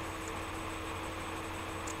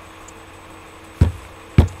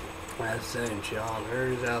 That's saying Sean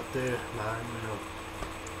hers out there,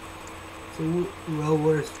 So, well,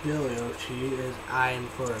 worse still, she is eyeing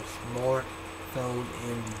for a smartphone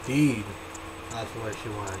indeed. That's what she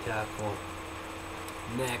want to tackle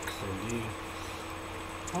next, indeed.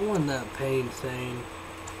 I want that pain saying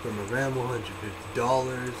from around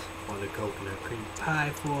 $150. Want a coconut cream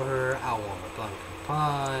pie for her. I want a pumpkin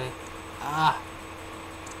pie. I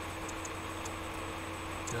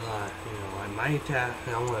might I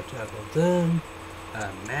want to tackle them.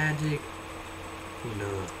 Magic.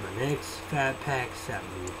 My next fat pack, $70.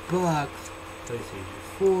 PlayStation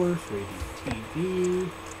 4, 3D TV.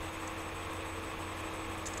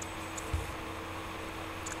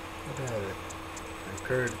 What about a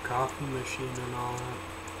curd coffee machine and all that.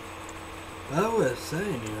 I was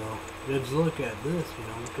saying, just look at this, we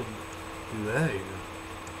could do that,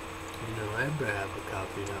 everybody have a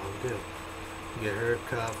coffee now, too. Get her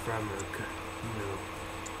cup from her,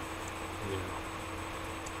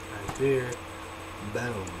 right there,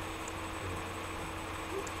 boom.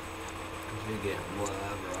 You get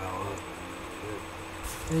whatever out of it.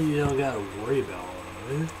 And you don't gotta worry about all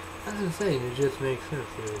of it. That's insane, it just makes sense,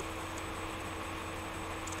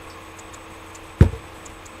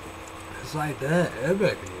 It's like that.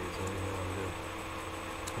 Everybody can use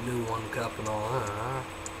it, do one cup and all that.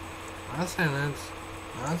 I'm saying that's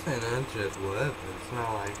just whatever. It's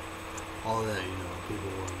not like all that,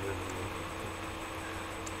 people want to do.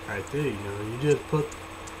 Right there, you just put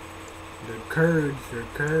the curds or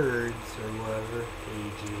whatever,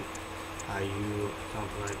 KG, IU,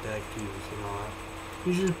 something like that, cubes and all that.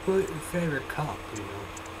 You just put your favorite cup,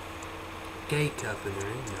 K-cup in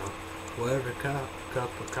there, whatever cup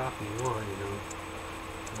of coffee you want,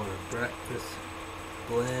 Want a breakfast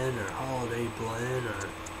blend or holiday blend or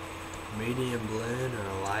medium blend or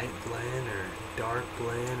a light blend or dark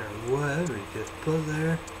blend or whatever. You just put it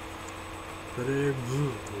there, go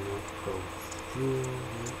through,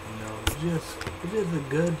 it's just a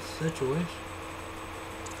good situation.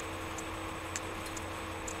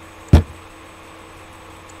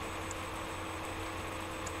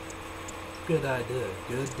 Good idea,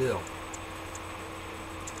 good deal.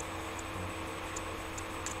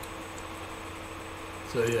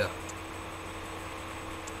 So yeah,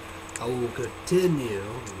 I will continue,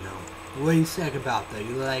 What do you think about that?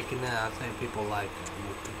 You like it now? I think people like it.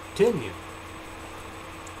 We'll continue.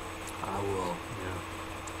 I will,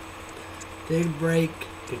 take a break,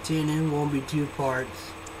 continue, won't be 2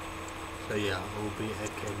 parts. So yeah, it will be a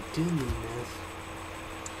continuous.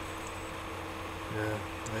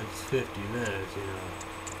 That's 50 minutes,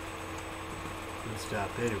 We'll stop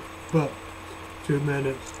anyway. But 2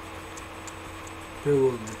 minutes. Here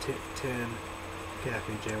will be 10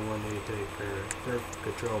 caffeine gel, 1 day to take for birth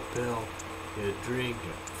control pill, get a drink,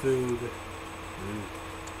 get food.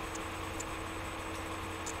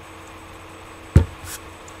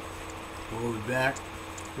 We'll be back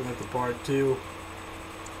with the part 2.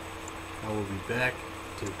 I will be back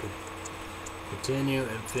to continue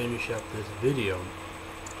and finish up this video.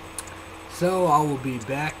 So I will be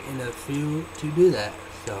back in a few to do that.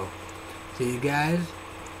 So see you guys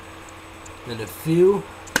in a few.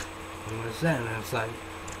 I'm gonna say, and it's like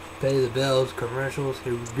pay the bills, commercials.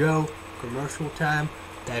 Here we go, commercial time.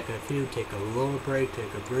 Back in a few. Take a little break,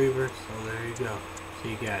 take a breather. So there you go.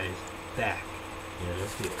 See you guys back in a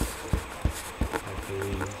few. After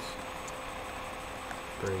these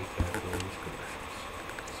break, after these commercials.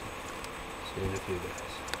 See you in a few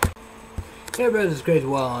guys. Hey everybody, this is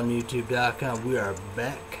CrazyWyatt on YouTube.com. We are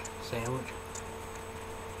back. Sandwich.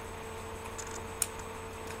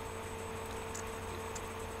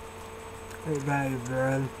 Everybody,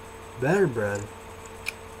 bread. Better bread.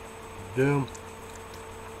 Doom.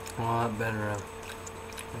 Well, I've been around.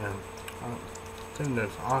 Yeah. I think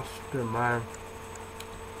there's Oscar Mayer.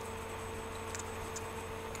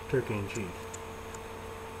 Turkey and cheese.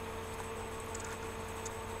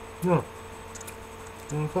 No.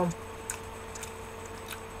 You want some?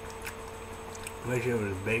 Make sure it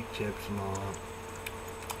was baked chips and all that.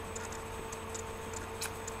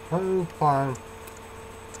 Oh, fine.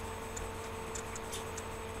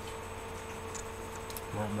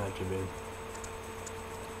 Not much of it.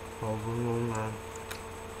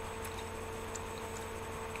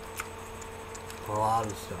 A lot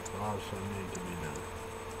of stuff needs to be done.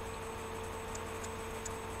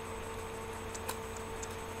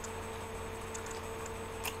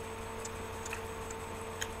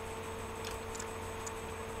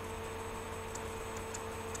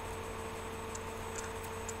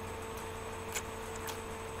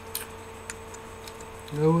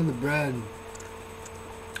 Go with the bread.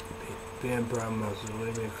 Fan promises,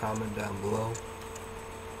 leave me a comment down below.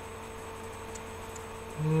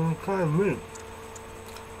 Kind of mint.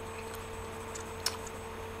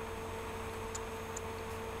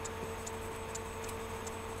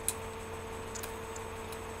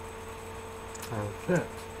 That's it.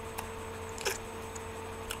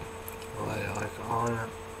 I like on it.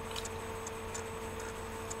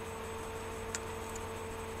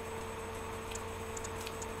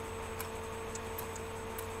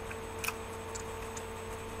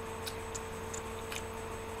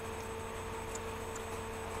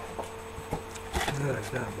 I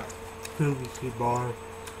got about PVC bar,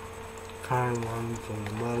 kind ones and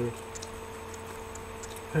the mothers.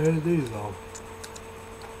 Hey, these all.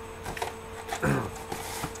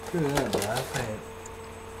 Look at that, bro. That's it.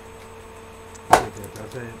 Look at that,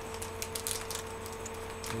 that's it.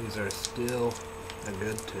 These are still a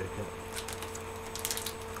good ticket.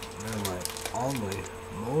 They're like only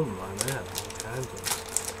molding like that, all kinds of.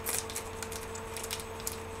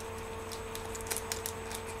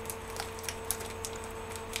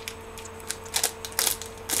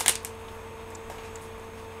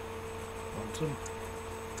 Awesome.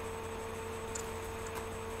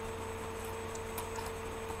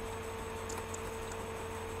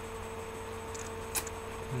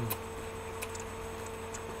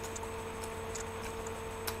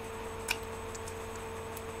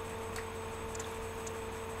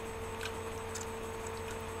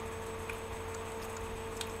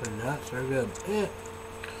 The nuts are good. Yeah.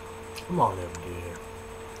 Come on, everybody here.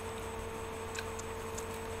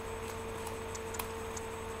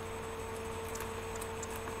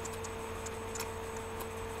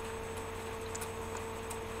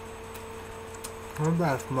 What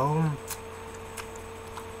about smoking?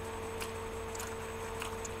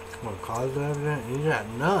 What caused everything? You got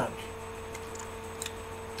nuts.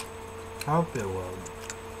 I don't feel well.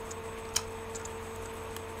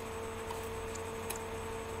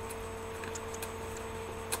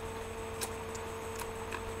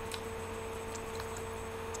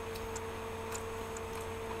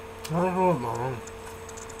 I don't know, Mom.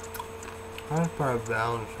 That's probably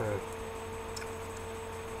balanced her.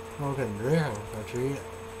 Fucking drink, but you eat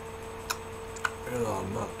a lot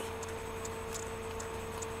of nuts.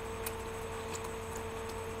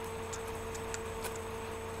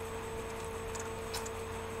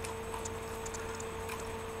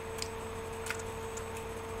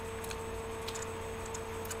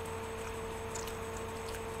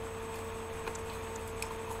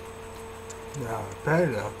 Now I pay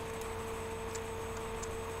them.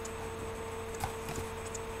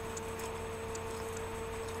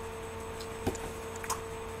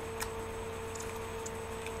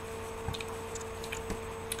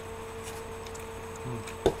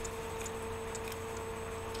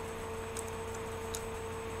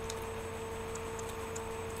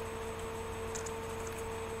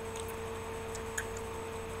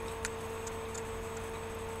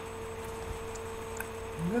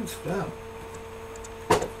 Good stuff.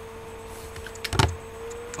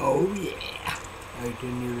 Oh yeah.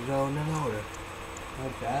 18 years old and older.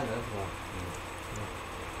 Not bad, that's one.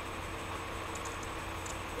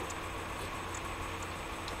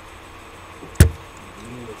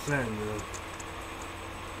 You were saying,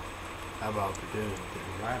 how about the dude?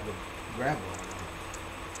 Grab one.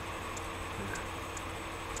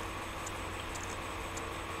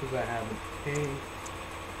 Because I haven't paid.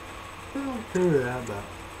 Well, true that, but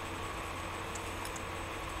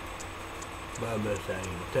I'm just saying,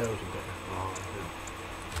 it tells you better.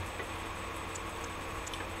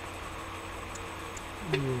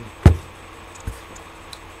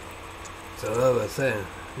 So as I was saying,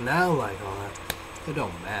 now like all that, it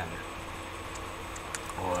don't matter.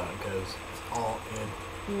 All that, because it's all in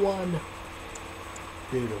one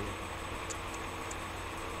video.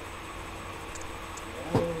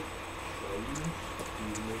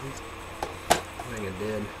 I think it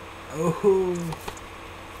did. Oh,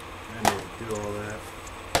 I need to do all that.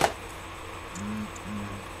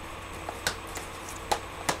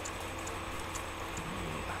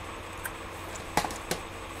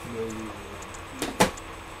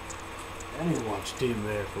 I didn't watch Team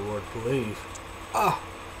America World Police. Oh,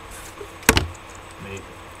 maybe.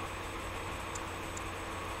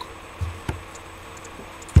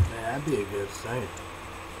 Man, that'd be a good thing.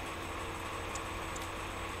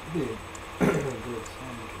 Be a good thing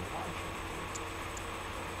to watch.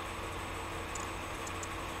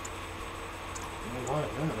 Why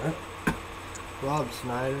not? Rob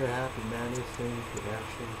Snyder, Happy Madison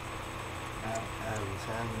Production, Adam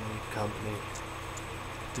Sandler Company,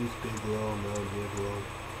 Deuce Bigelow, Mel Gigolo,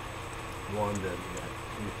 One W.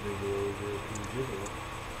 Deuce Bigelow, Joaquin Gigolo.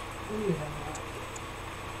 What do you have out there?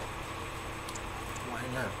 Why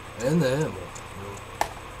not? And the animal.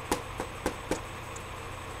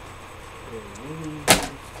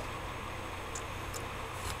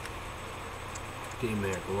 Team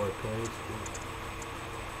America Workplace.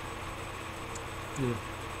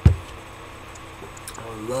 I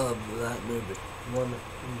love that movie. One.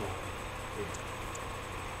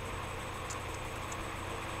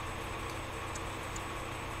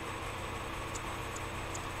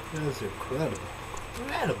 That's incredible.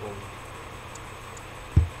 Incredible.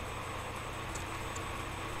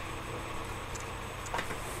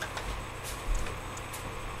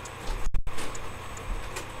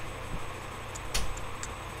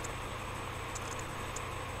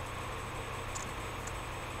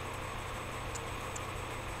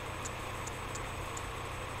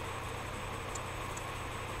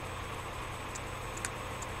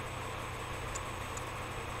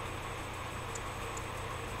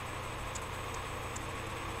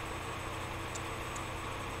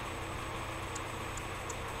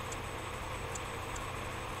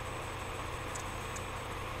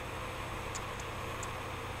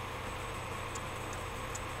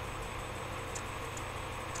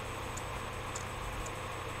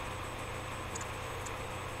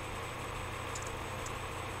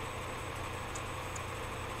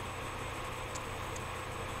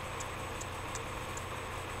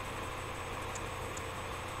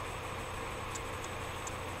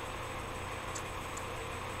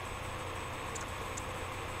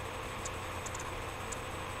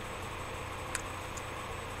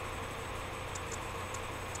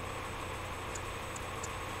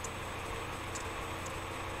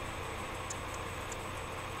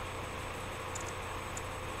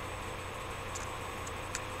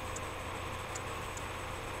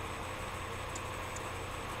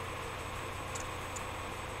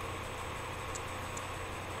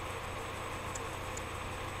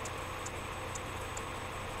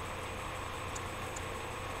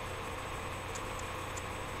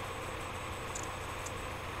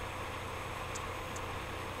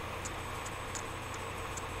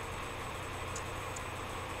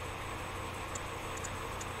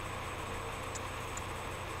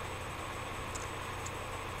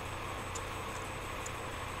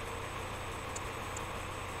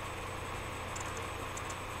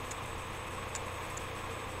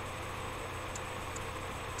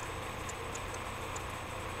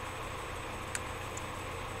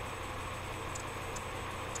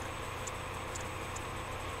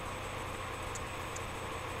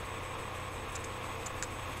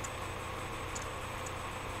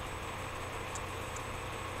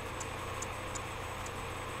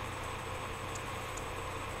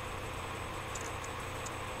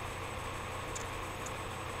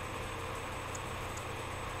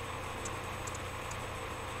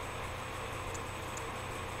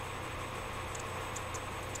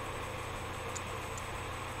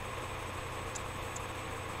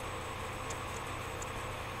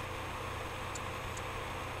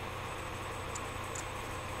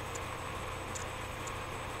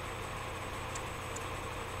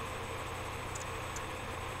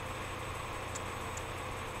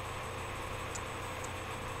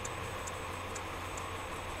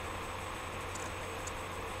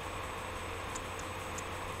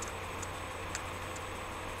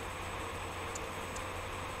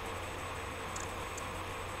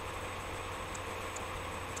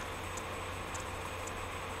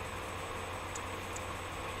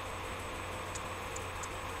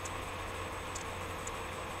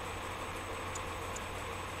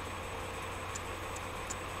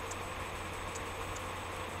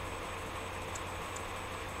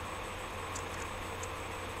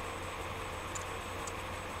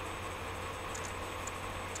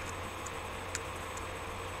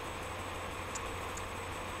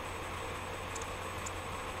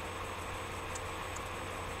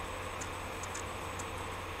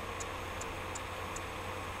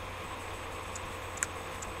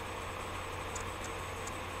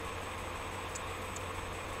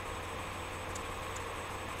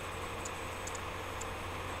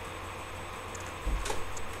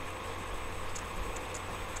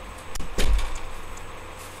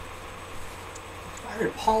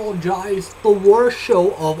 apologize. The worst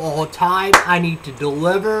show of all time. I need to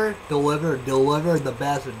deliver the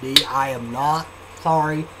best of me. I am not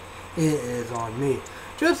sorry. It is on me.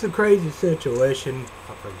 Just a crazy situation.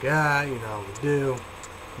 I forgot, you know how we do.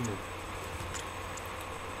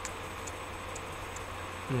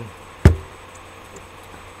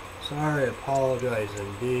 Sorry, apologize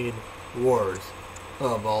indeed. Worst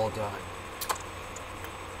of all time.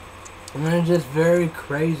 And it's just very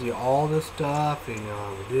crazy. All the stuff, you know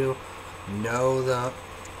how we do. Know that.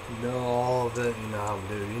 You know all of it, you know how we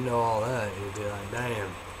do. You know all that. You'd be like, damn.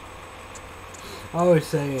 I always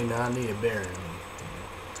say, you know, I need a bear in me.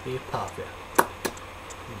 Be a puppy.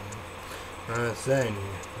 I'm saying,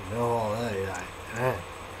 you know all that. You're like, man.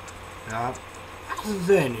 I'm just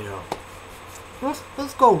saying, you know.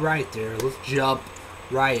 Let's go right there. Let's jump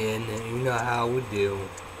right in. And you know how we do.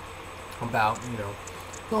 About, you know.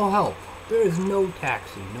 No help. There is no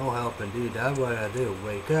taxi, no help indeed. That's what I do.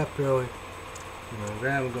 Wake up early, you know,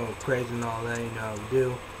 grab and go crazy and all that, you know how we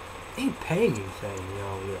do. Ain't paying anything, you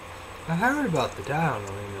know. I heard about the town, you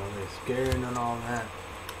know, they're scared and all that.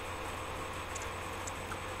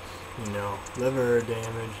 You know, liver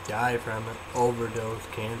damage, die from it, overdose,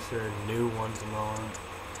 cancer, new ones and all that.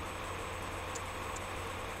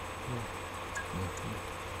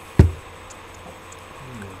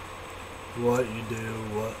 What you do,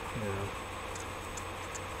 what, you know.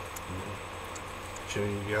 Should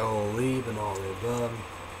you go leave and all the above.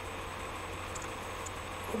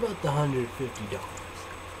 What about the $150?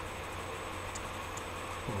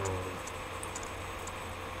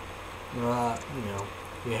 You know,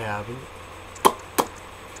 you have it.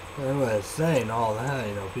 I was saying all that,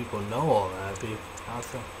 you know, people know all that. People,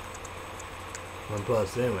 also, and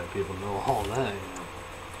plus, anyway, people know all that,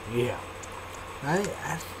 you know. Yeah. I think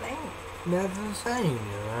that's the same, you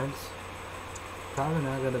know. It's probably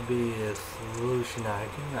not going to be a solution I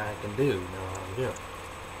can do, you know how to do.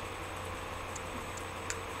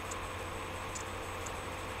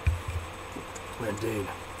 Indeed.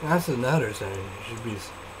 That's another thing. You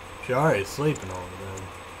should already sleeping all the time.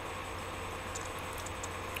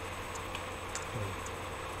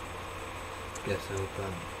 Guess I'll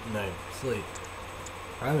probably night sleep.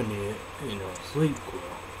 I would need, you know, sleep quill.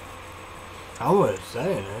 I was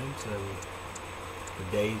saying it, the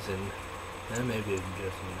days and that maybe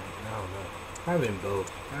just, I don't know. Probably in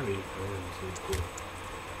both. Probably sleep quill.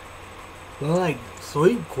 But like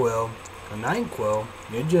sleep quill, a night quill,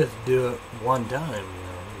 you just do it one time, you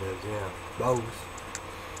know, because yeah, both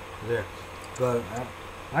there. But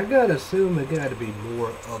I gotta assume it gotta be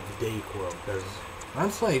more of the day quill, because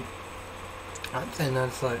that's like, I'm saying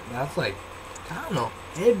that's like, I don't know,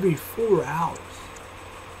 every 4 hours.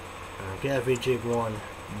 Cafe Chick 1,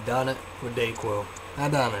 done it with Dayquil. I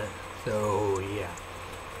done it. So, yeah.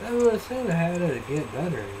 I was saying I had to get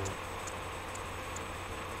better, you know.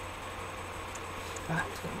 I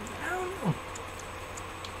don't know.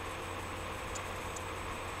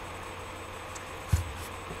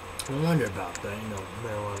 I wonder about that, you know,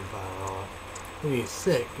 marijuana pot and all that. When you're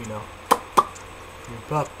sick, you know, you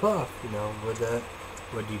puff, you know, with that,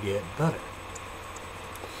 would you get better?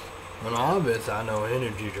 And obviously, I know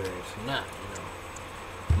energy drinks, not, you know.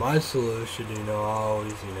 My solution, you know,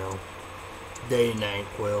 always, you know, day, night,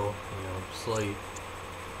 quill, you know, sleep.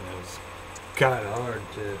 You know, it's kind of hard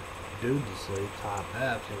to do the sleep, hot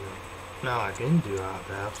baths, you know. Now I can do hot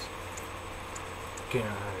baths. Can't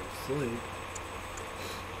hardly sleep.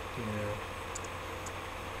 You know.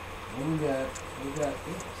 We got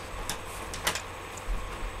this.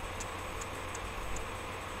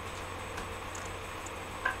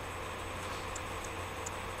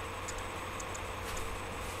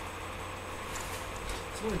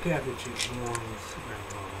 What Catholic Chick ones?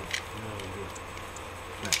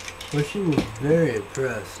 But she was very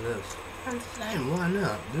impressed. I'm saying, why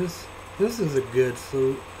not? This is a good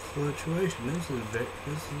situation. This is.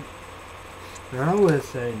 Now I would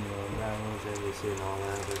say, you know, not only NBC and all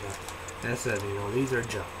that, but I said, you know, these are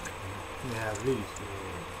junk. You have these. You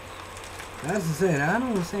know. That's the saying. I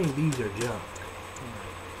don't say these are junk,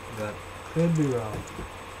 but could be wrong.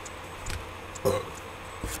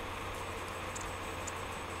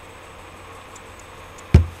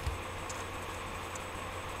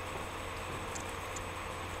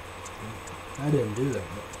 I didn't do that,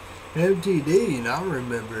 but MTD, and I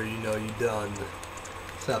remember, you know, you done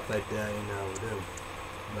stuff like that, you know, do.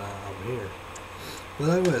 I'm here.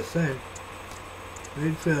 Well, I was saying,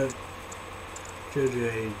 they said children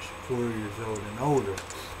age 4 years old and older.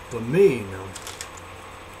 But me, you know,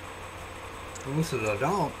 this is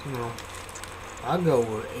adult, you know, I go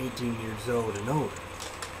with 18 years old and older.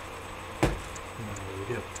 You know,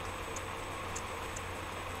 we do.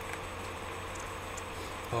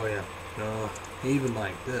 Oh yeah. No, even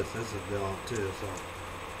like this is built too, so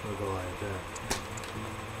we'll go like that.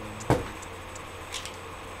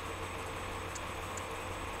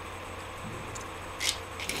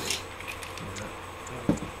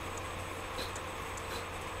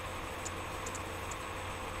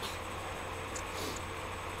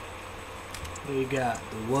 You got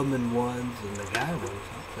the woman ones and the guy ones.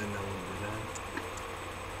 I think that one was done.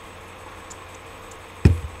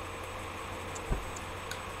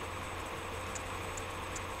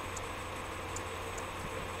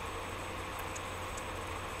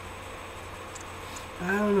 I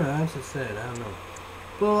don't know, as I said, I don't know.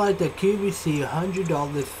 But like the QVC, $100,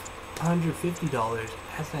 $150,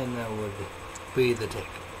 I think that would be the ticket.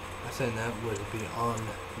 I think that would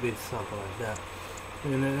be something like that.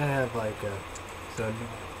 And then they have like a, so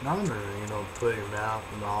non-runner, you know, put your mouth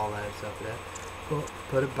and all that stuff there. Well,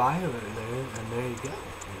 put a bio in there, and there you go.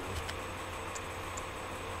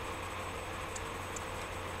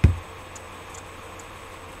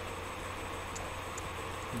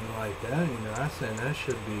 Like that, you know, I think that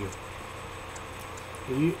should be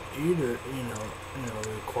either, you know,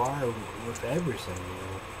 required with everything, you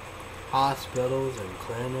know, hospitals and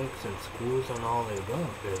clinics and schools and all the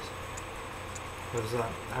above. Because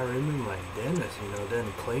I remember my dentist, you know,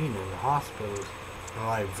 didn't clean in the hospitals, and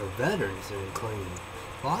like for veterans, they didn't clean.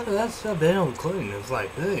 A lot of that stuff they don't clean. It's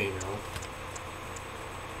like that, you know.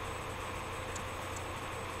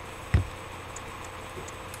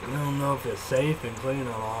 I don't know if it's safe and clean and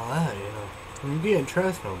all that, you know. When you can't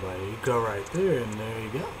trust nobody, you go right there and there you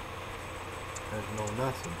go. There's no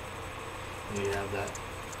nothing. You have that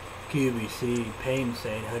QVC payment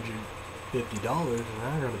saying $150 and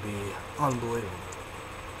they're going to be unbelievable.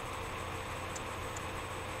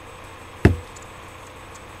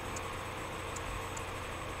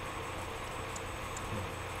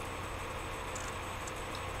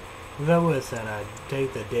 If I would have said I'd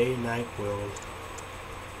take the day-night wheels.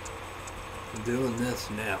 I'm doing this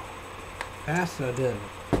now. Past I didn't.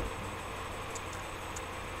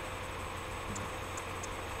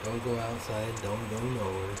 Don't go outside, don't go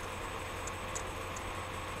nowhere.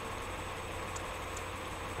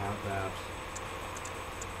 Hot baths.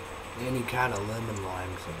 Any kind of lemon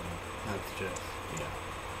lime soda. That's just, yeah.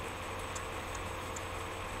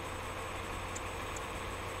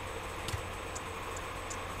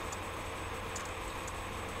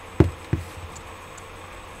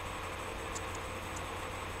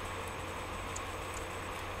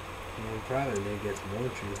 Probably they get some more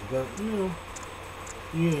juice, but you know,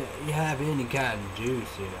 you have any kind of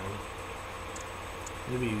juice, you know,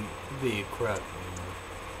 it'd be a crap, you know.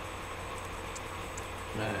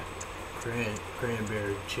 That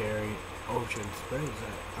cranberry, cherry, ocean sprays.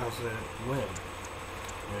 I said when.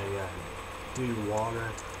 And you got new water.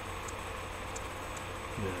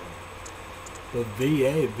 You know. But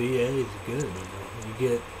VA is good, you know. You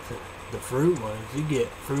get the fruit ones. You get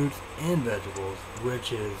fruits and vegetables,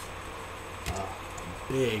 which is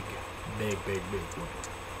big one.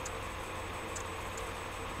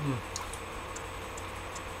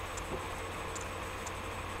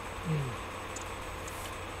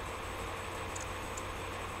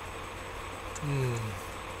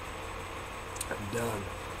 I'm done.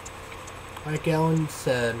 Like Ellen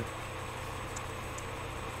said,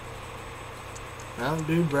 Mountain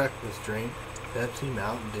Dew breakfast drink, Pepsi,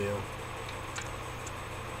 Mountain Dew.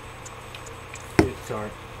 Good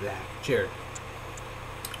start. That. Cheers.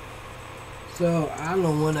 So, I don't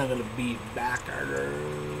know when I'm going to be back. I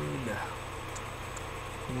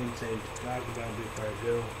didn't say to talk about before I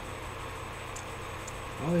go.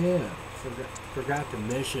 Oh yeah, forgot to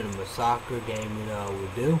mention the soccer game, you know, we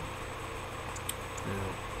do. You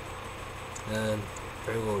know, and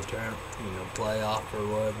pretty little turn, you know, playoff or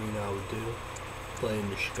whatever, you know, we do. Playing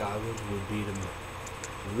the Chicago's, we beat them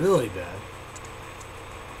really bad.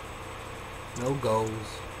 No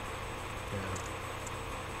goals. Yeah.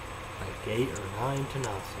 Like 8 or 9 to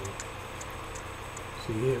nothing.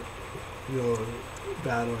 So you know,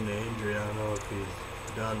 battling the injury. I don't know if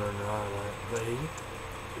he's done or not, but he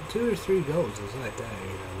 2 or 3 goals is like that.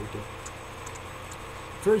 You know, we did.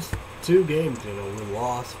 First 2 games, you know, we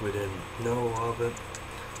lost. We didn't know of it.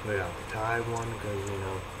 We got the tie one because, you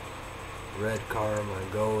know, red card, my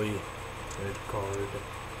goalie, red card.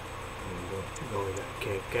 The goalie got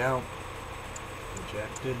kicked out,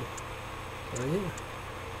 ejected. So yeah.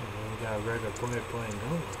 We got a regular player playing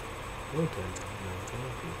goaltender, you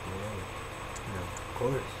know, of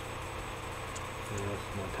course. You know, it's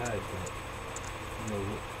my type, but, you know,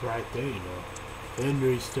 right there, you know,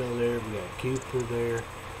 Henry's still there, we got Cooper there,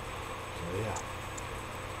 so yeah.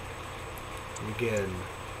 Again,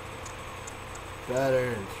 better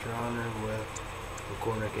and stronger with the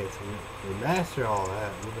corner case. We master all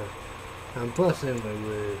that. And plus,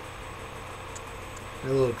 anyway,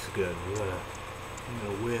 it looks good. We're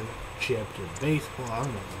gonna win chips in baseball. I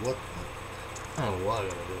don't know what I'm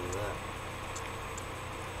gonna do with that.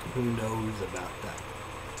 Who knows about that?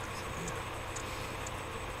 So, yeah.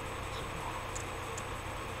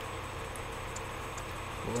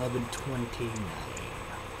 11:29.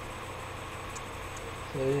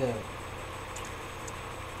 So yeah.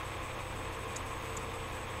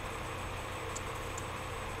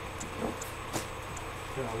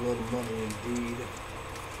 Got a little money indeed.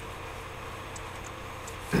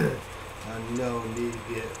 I know I need to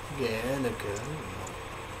get Annika,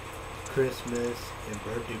 Christmas and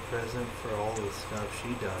birthday present for all the stuff she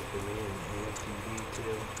done for me, and MTV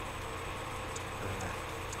too.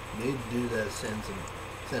 Need to do that, send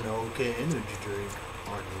an OK energy drink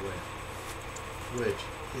on the way, which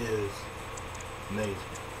is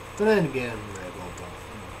amazing. But then again, Red Bull,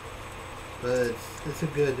 but it's a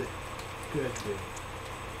good thing.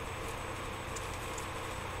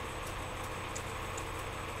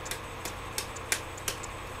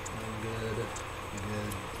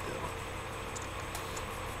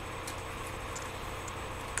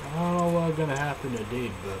 I don't know what's gonna happen today,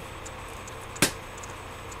 but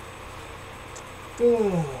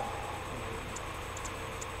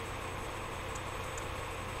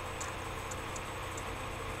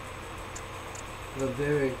but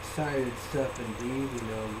very excited stuff indeed. We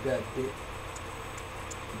got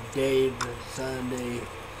Dave Sunday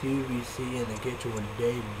QVC in the kitchen with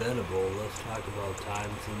Dave Venable. Let's talk about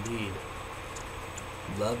times indeed.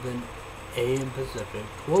 11 a.m. Pacific,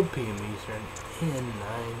 12 p.m. Eastern, and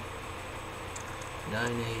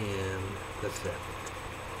 9 a.m. Pacific.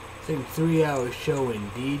 Same 3-hour show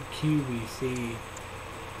indeed, QVC.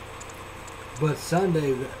 But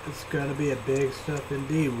Sunday, it's going to be a big stuff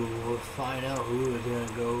indeed. We will find out who is going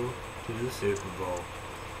to go to the Super Bowl.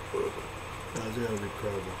 That's going to be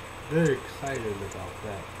incredible. Very excited about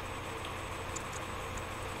that.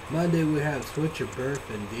 Monday we have Switch Your Birth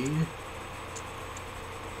indeed.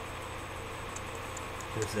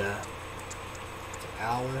 It's an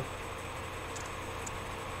hour.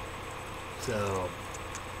 So,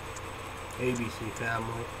 ABC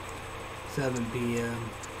Family, 7 p.m.,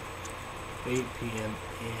 8 p.m.,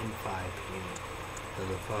 and 5 p.m. So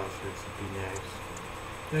the Fosters would be next.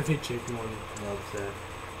 Every chicken one loves that.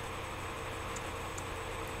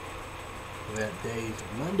 We got days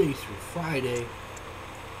Monday through Friday.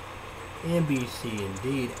 NBC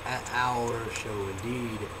indeed, an hour show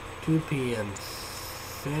indeed. 2 p.m.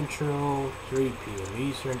 Central, 3 p.m.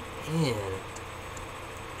 Eastern, and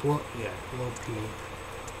 12 p.m.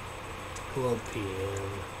 12 p.m.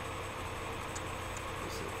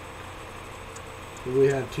 We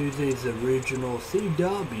have Tuesday's original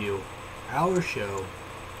CW hour show,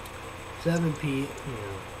 7 p.m.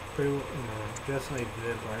 Just like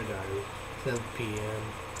Vampire Diaries, 7 p.m.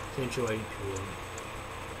 Central, 8 p.m.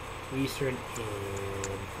 Eastern, and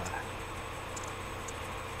 5.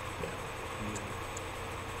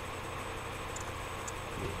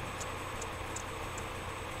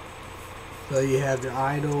 So you have your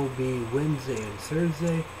Idol be Wednesday and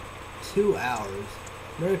Thursday, 2 hours.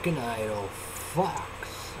 American Idol,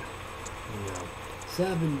 Fox,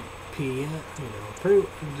 7 p.m. Pretty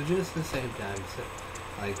just the same time, so,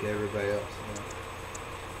 like everybody else.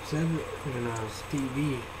 7,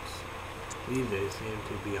 TV these days seem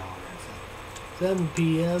to be on that. 7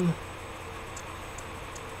 p.m.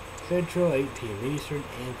 Central, 8 p.m. Eastern,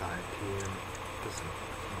 and 5 p.m. Pacific.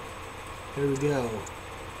 Here we go.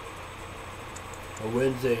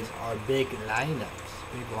 Wednesdays are big lineups.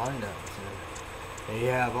 And you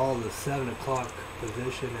have all the 7 o'clock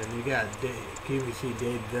position, and you got QVC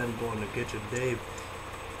Dave Venable in the kitchen. Dave,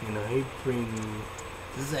 he brings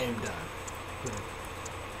the same time.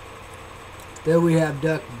 Then we have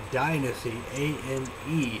Duck Dynasty,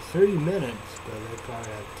 A&E, 30 minutes, but they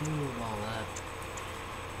probably have 2 and all that.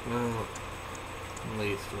 Well, at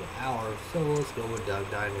least an hour, so let's go with Duck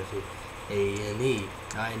Dynasty, A&E,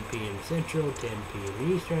 9 p.m. Central, 10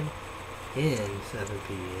 p.m. Eastern, and 7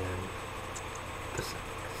 p.m. Pacific.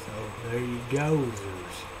 So there you go,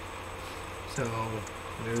 Zeus. So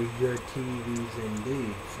there's your TVs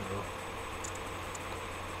indeed. So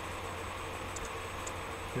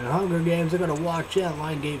the Hunger Games, are gonna watch that.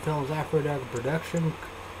 Lionsgate Films Afro Dark production.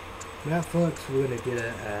 Netflix, we're gonna get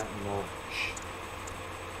it at Mach.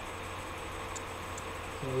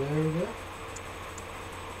 So there we go.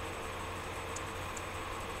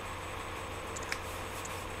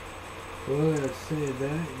 We're gonna say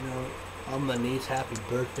that, on my niece, happy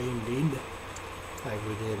birthday indeed. like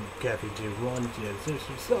we did Cafe G1,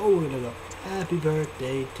 G6, so we're gonna go, happy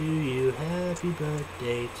birthday to you, happy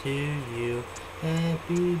birthday to you,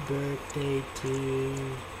 happy birthday to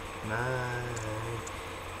my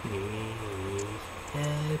niece,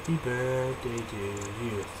 happy birthday to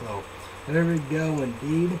you. So, there we go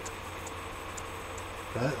indeed.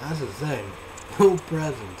 But that's the thing, no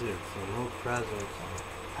present too, so no present.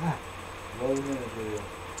 What we're gonna do,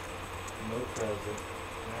 no present,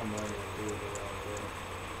 I'm not gonna do it around there.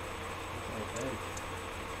 Okay.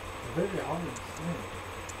 It's very hard to say.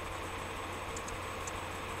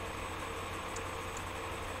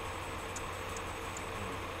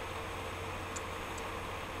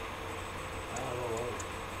 I don't know.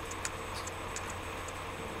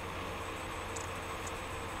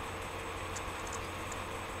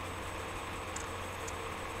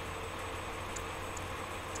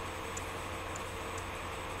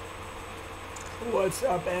 What's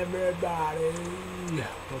up, everybody?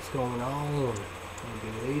 What's going on? We'll be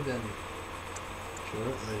leaving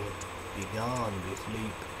shortly. Be gone, be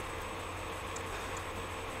asleep.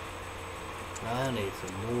 I need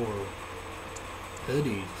some more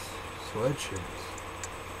hoodies, sweatshirts.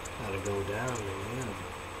 Gotta go down again.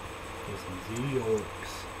 Get some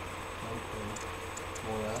Z-Yorks. Okay.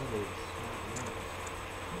 More others.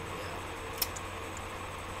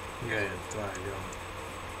 Yeah, that's where I go.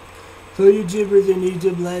 So YouTubers in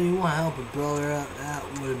YouTube land, you want to help a brother out? That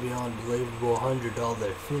would be unbelievable.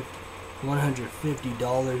 $150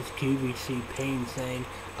 QVC paint stain,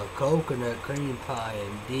 a coconut cream pie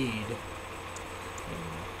indeed.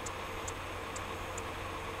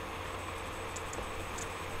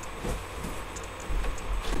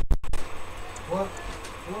 What?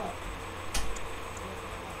 What?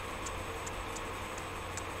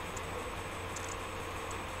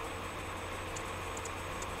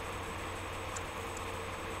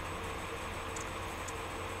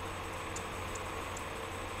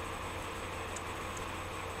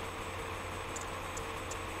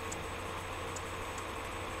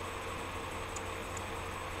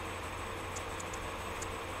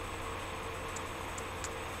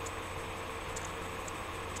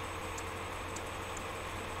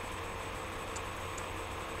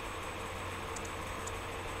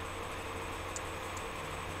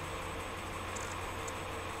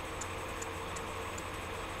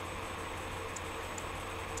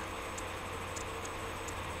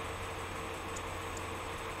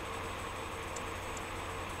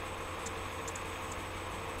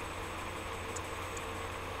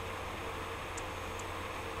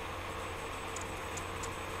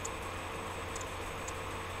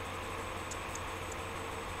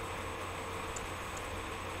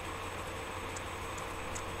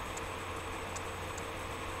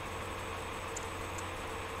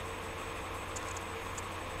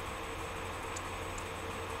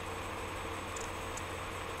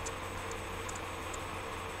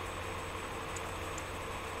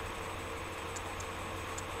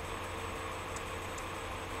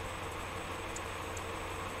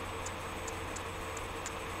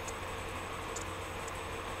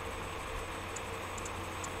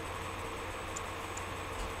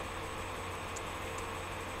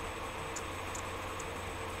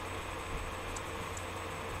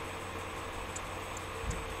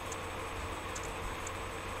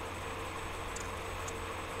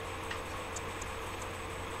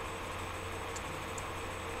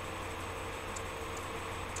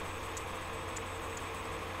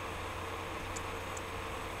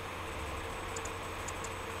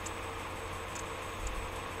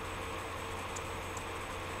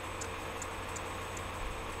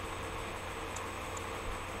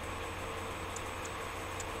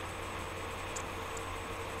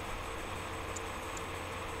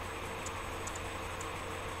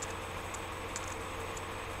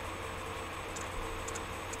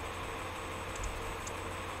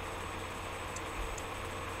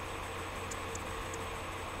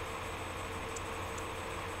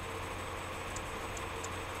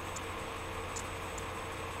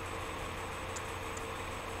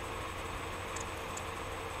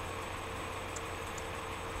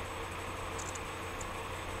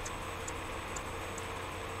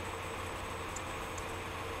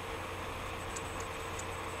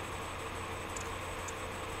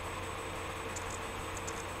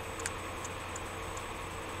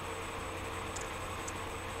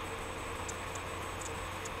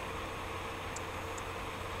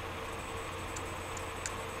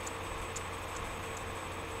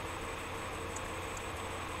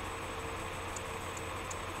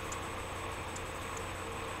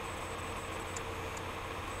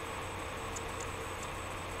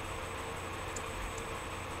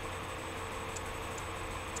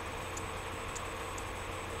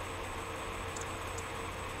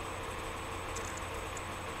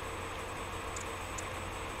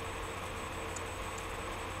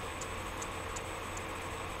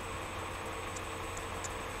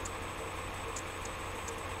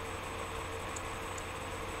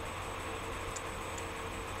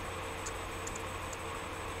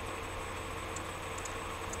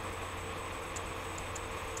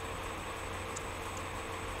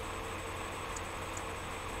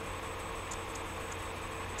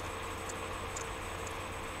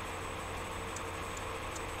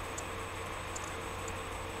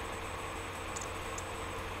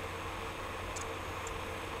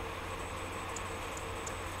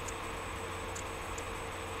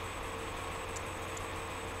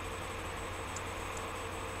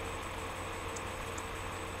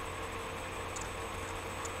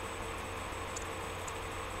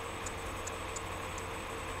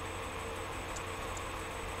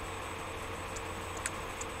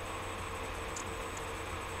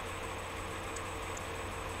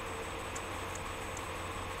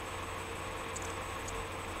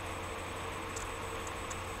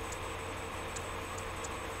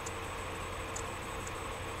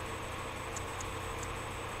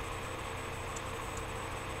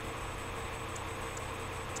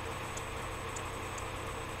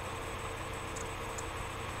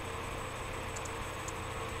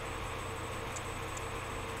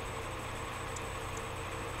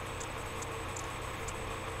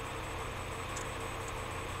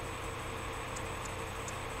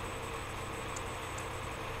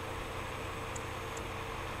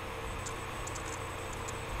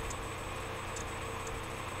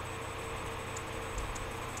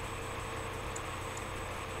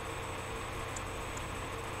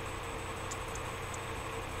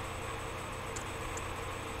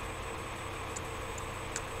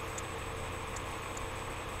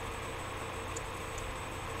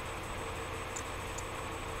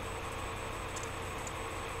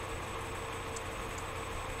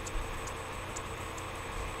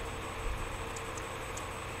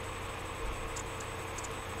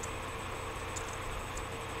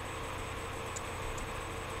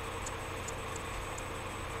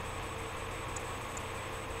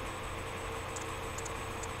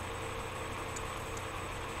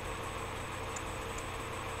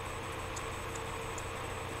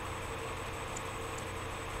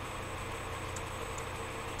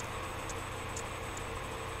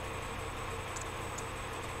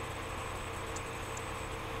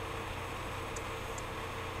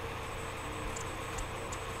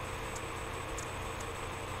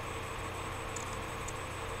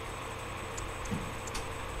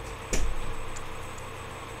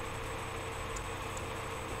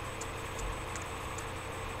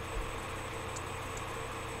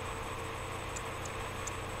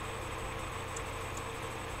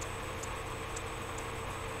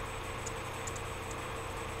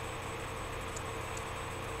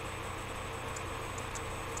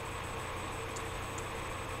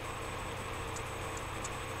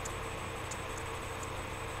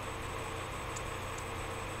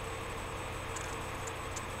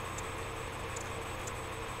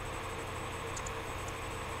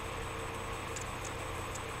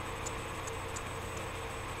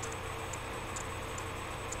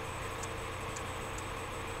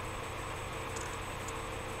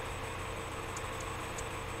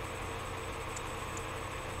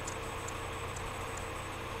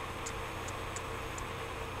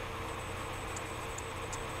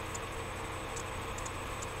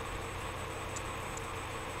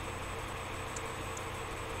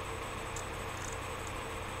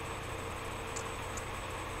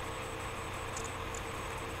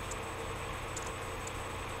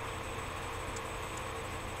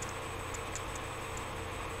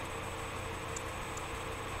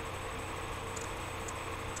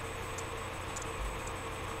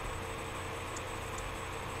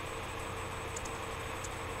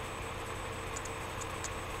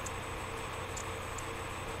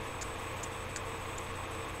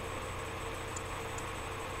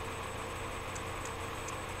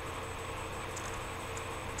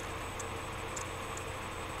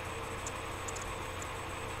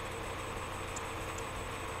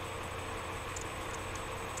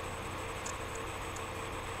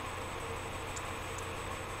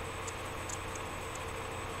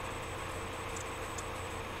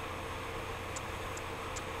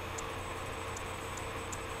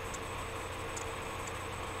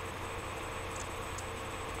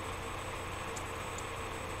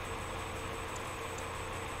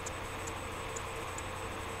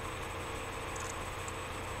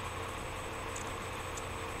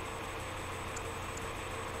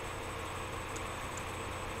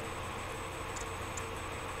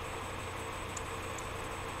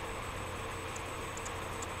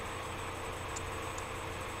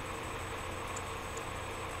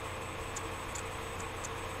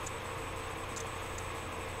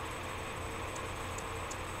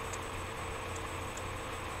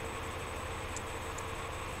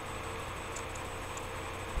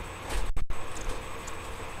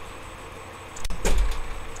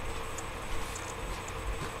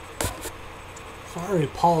 Sorry,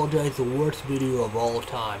 apologize, the worst video of all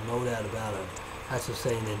time. No doubt about it. That's a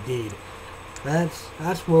saying indeed. That's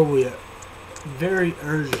where we very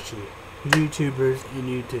urge you, YouTubers in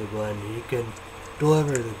YouTube land. You can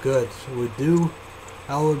deliver the goods. We do.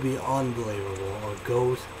 That would be unbelievable. A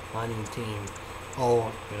ghost hunting team,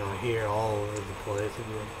 all here, all over the place,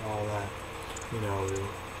 all that,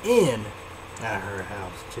 in at her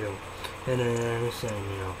house too. And then they're saying,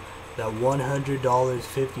 that $100,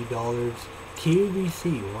 $50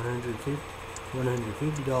 QVC, $150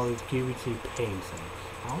 QVC pain thing.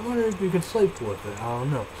 I wonder if you can sleep with it. I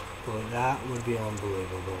don't know, but that would be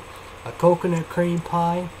unbelievable. A coconut cream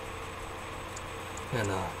pie,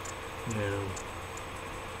 and I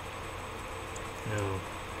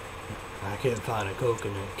can't find a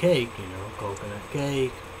coconut cake, coconut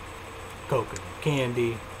cake, coconut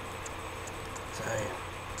candy. So yeah.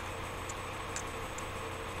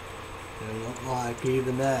 It look like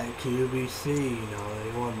even that QVC,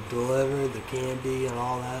 they want to deliver the candy and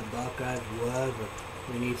all that, Buckeyes, whatever.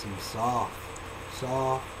 We need some soft,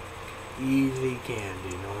 easy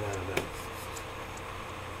candy, no doubt about it.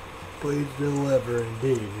 Please deliver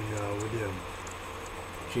indeed, we do.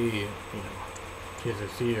 She's a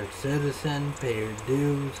senior citizen, pay her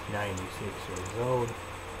dues, 96 years old.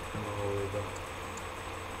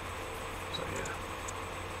 So yeah.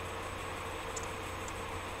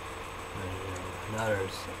 Another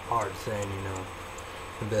hard saying,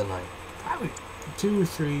 it's been like probably 2 or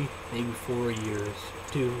 3, maybe 4 years,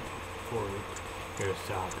 2, 4 years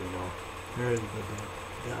stop, There's the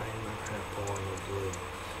guy in my pulling the blue,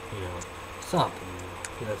 something,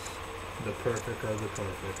 just the perfect of the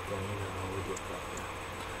perfect, but we get that,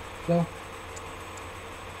 So,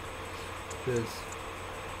 just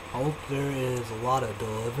hope there is a lot of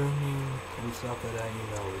delivering and stuff like that,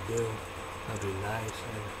 we do. That'd be nice,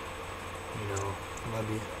 and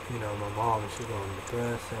maybe, my mom, she's going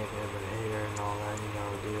depressed, think everybody hate her and all that,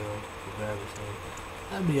 deal with everything.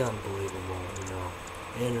 That'd be unbelievable,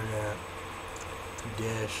 internet,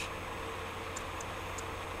 dish,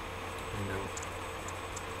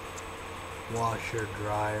 washer,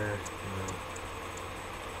 dryer,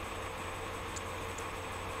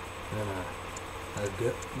 and a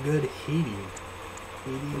good heating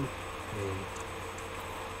and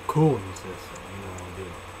cooling system,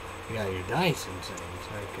 dude. You got your Dyson things,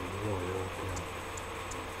 that can really open up.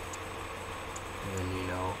 And,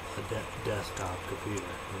 a desktop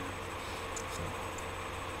computer,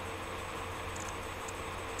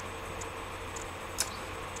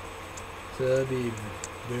 So that'd be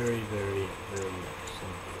very, very, very nice.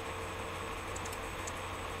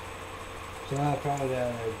 So I probably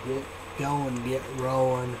gotta get going, get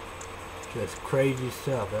rolling. Just crazy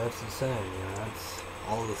stuff, that's the same, that's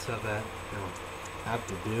all the stuff that, have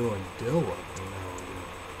to do and deal with,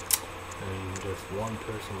 and just one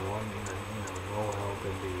person, no help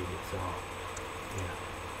indeed, so,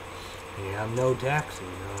 I'm no taxi,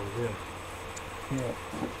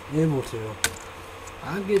 able to.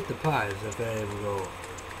 I'll get the pies if I ever go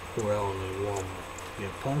for only Walmart.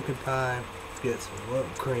 Get pumpkin pie, get some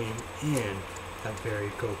whipped cream, and that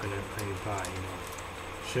very coconut cream pie,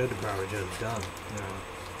 Should have probably just done,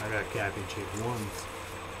 I got Cappy Chick ones,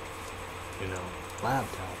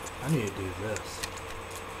 laptop. I need to do this.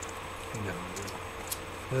 It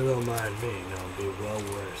don't mind me, it'd be well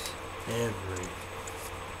worse. Every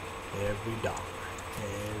dollar.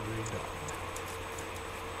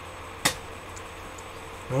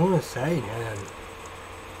 I want to say, man,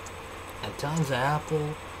 tons of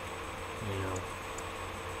apple,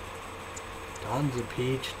 tons of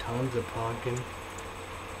peach, tons of pumpkin,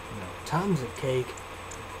 tons of cake,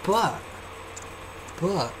 but,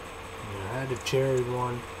 I had a cherry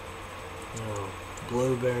one,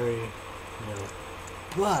 blueberry,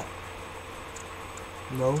 but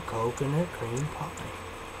no coconut cream pie.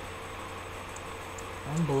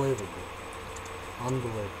 Unbelievable.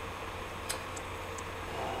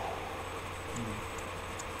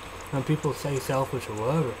 When people say selfish or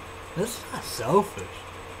whatever, this is not selfish.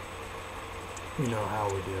 How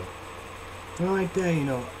we do. Like that,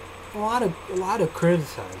 a lot of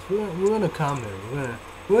criticize. We're gonna come here.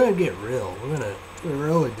 We're gonna get real. We're gonna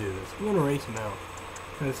really do this. We're gonna race them out.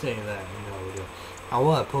 I'm gonna say that, we do. I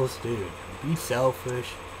want to post do it. Be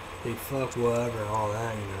selfish. They fuck whatever and all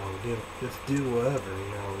that, we do. Just do whatever,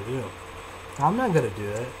 we do. I'm not gonna do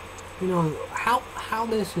it. How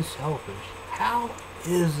this is selfish. How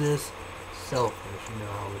is this selfish,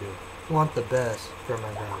 how we do. I want the best for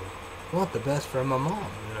my family. I want the best for my mom,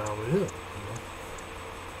 we do.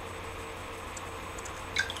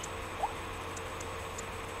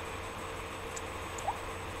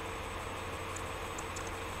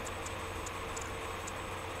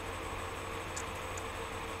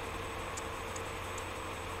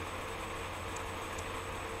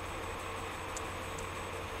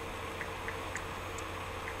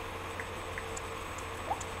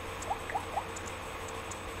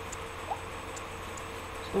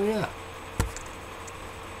 So yeah,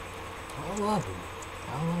 I love him.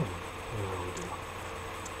 I love him. You know we do.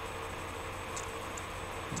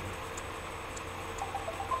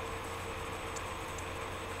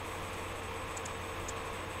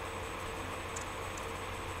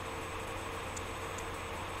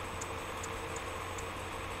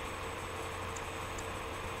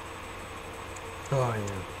 Oh yeah,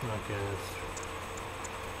 okay, that's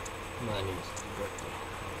my niece's birthday.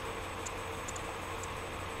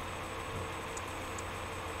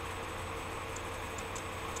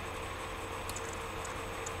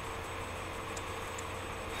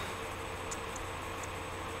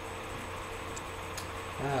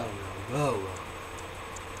 I don't know. Oh well.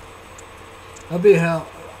 That'll be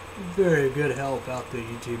very good help out the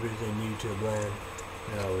YouTubers in YouTube land.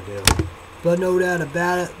 Yeah, we do. But no doubt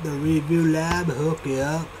about it, the review lab, hook you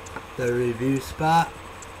up. The review spot.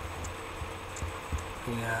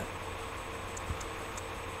 Yeah.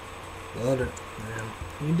 Other, man.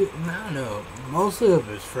 You do, I don't know. Mostly of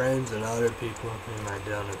his friends and other people he might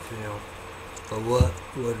down the field. But what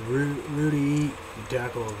would Rudy eat? You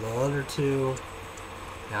tackle the other two.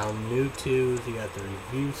 Now new twos, you got the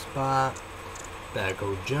review spot.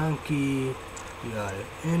 Tobacco junkie. You got an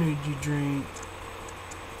energy drink.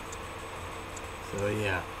 So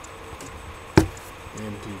yeah.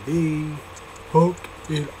 MTV. Hook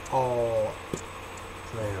it all up.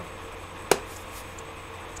 So yeah.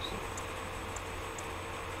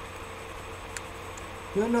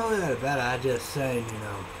 You don't know that about it, I just saying, you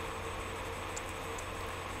know.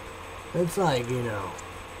 It's like, you know,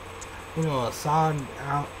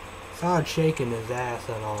 Assad shaking his ass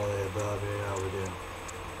and all that above, you know, we do.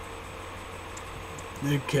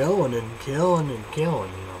 They're killing and killing and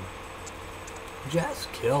killing, you know.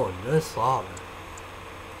 Just killing, just slaughter.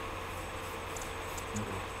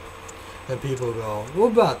 And people go,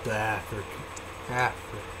 what about the Africa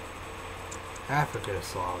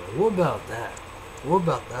slaughter? What about that? What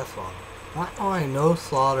about that slaughter? I ain't no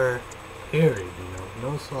slaughter, period, you know.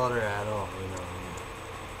 No slaughter at all, you know.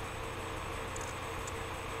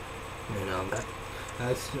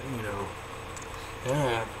 That's, you know,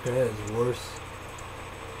 Africa is worse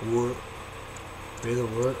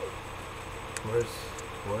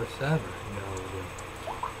ever, you know.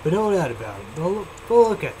 But no doubt about it. But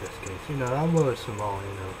look at this case, you know, I'm with Somalia,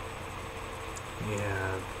 you know.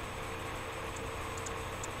 Yeah.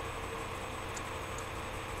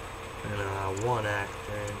 And one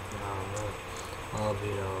actor, of,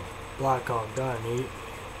 you know, Black Hawk Down,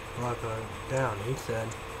 he said,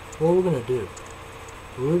 what we're gonna do,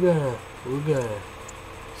 we're gonna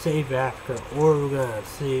save Africa, or we're gonna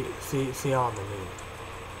see on the news.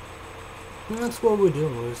 And that's what we're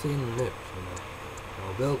doing, we're seeing the news, you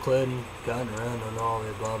know. Bill Clinton gotten around on all the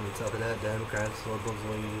above and stuff like that, Democrats, liberals,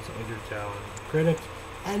 leaders, intertowering critics,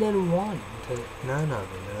 and then won to none of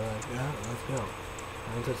it. They're like, yeah, let's go.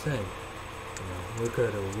 That's the thing. You know, we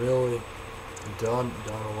could have really done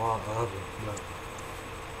a lot of it, but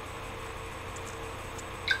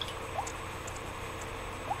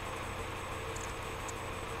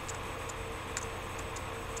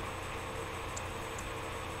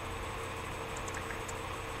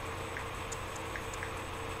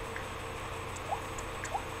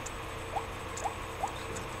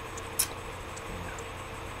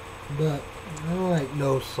But I don't like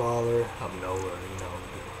no slaughter of nowhere, you know.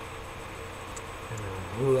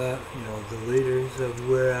 You know, the leaders of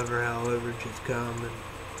wherever, however, just come and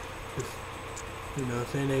just, you know,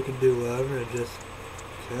 saying they can do whatever and just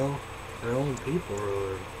kill their own people,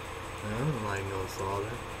 or I don't like no slaughter,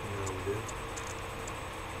 you know, dude.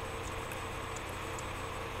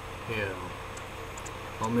 You know,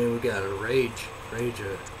 I mean, we got a rage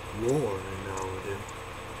of war, you know, dude.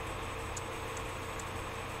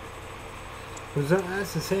 Cause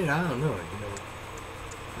that's the thing, I don't know, you know.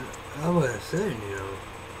 I was saying, you know,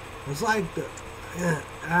 it's like the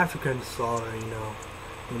African slaughter,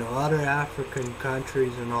 you know, other African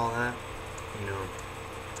countries and all that, you know,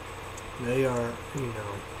 they are, you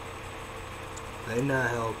know, they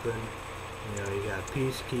not helping. You know, you got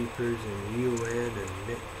peacekeepers and UN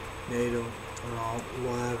and NATO and all,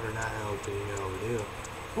 whatever, not helping, you know, do.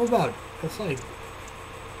 What about, it's like,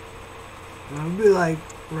 it would be like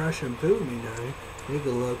Russian Putin, you know, he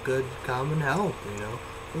could look good, come and help, you know.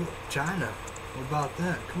 China, what about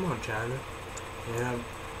that? Come on, China. You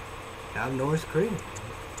have North Korea.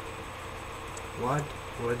 Why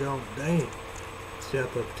don't they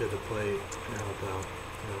step up to the plate and help out?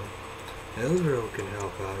 You know, Israel can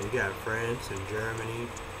help out. You got France and Germany,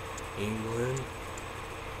 England.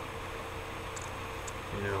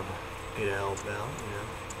 You know, get help out. You know,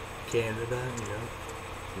 Canada. You know,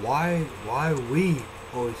 why we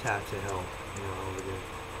always have to help, you know, over there.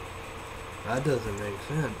 That doesn't make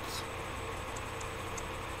sense.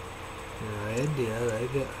 You know, India,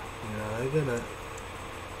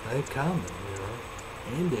 they coming, you know.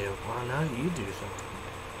 India, why not you do something?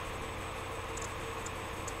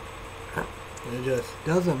 It just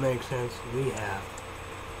doesn't make sense. We have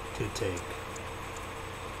to take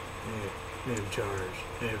in charge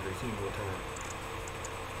every single time.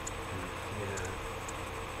 Yeah.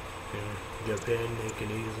 In Japan, they can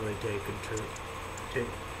easily take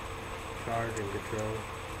charge and control.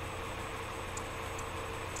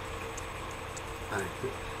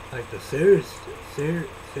 Like the Syria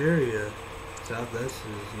stuff, this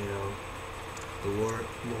is, you know, the more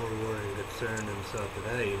worrying concern and stuff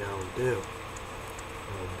today, you know, we do. You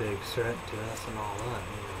know, a big threat to us and all that,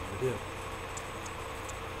 you know, we do.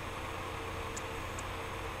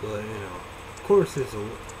 But, you know, of course it's a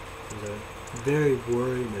very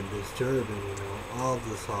worrying and disturbing, you know, all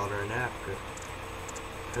the slaughter in Africa.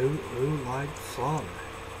 Who likes slaughter?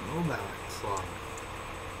 Nobody likes slaughter.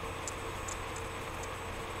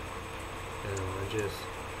 You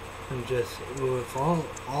know, just with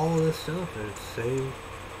all this stuff, it's saying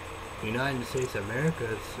United States of America,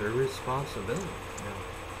 it's their responsibility.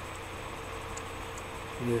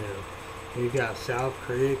 You know, you got South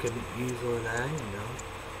Korea can easily that. You know,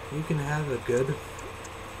 you can have a good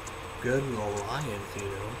alliance. You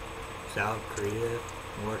know, South Korea,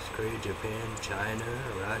 North Korea, Japan, China,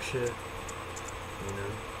 Russia. You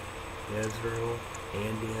know, Israel,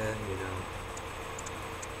 India. You know.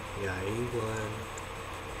 Yeah, England,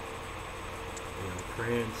 you know,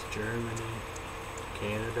 France, Germany,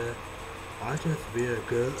 Canada. I'll just be a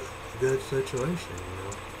good situation, you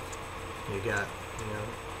know. You got, you know,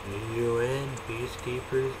 the UN,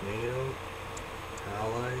 peacekeepers, NATO,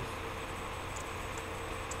 allies.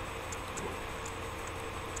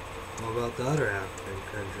 What about the other African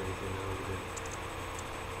countries, you know?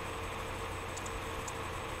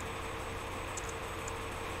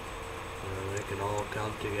 They can all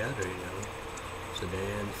come together, you know.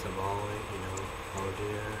 Sudan, Somalia, you know,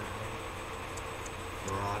 Algeria,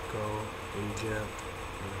 Morocco, Egypt,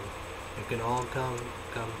 you know. They can all come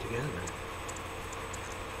together.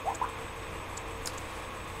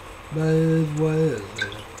 But it is what it is, you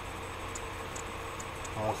know.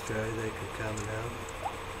 Australia, they could come now.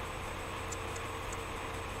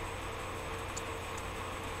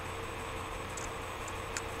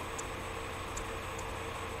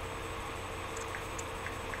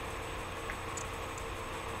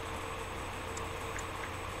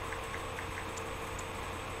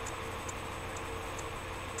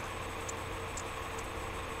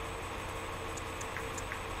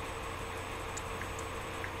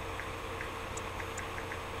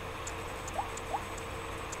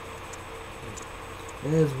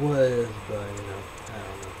 It is what it is, but, you know, I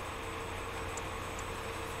don't know.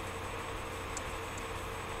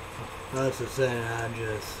 That's the thing, I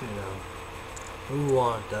just, you know, who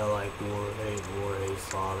want that, like, war, hate,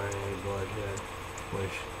 slaughter, hate, bloodshed,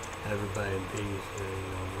 wish everybody in peace, and, you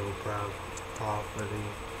know, no poverty,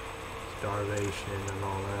 starvation, and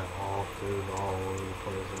all that, all food, all over the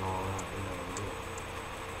place, and all that, you know.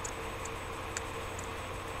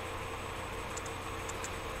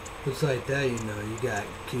 It's like that, you know, you got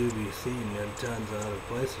QVC and then tons of other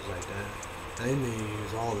places like that. They may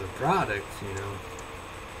use all their products, you know,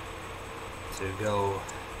 to go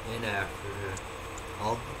in after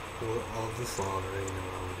all the slaughter, you know,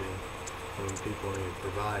 what we do. When people need to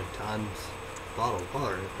provide tons bottled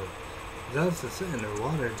water, but that's the thing, their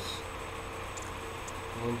waters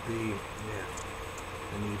won't be, yeah.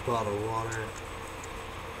 And you bottle water,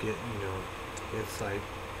 it's like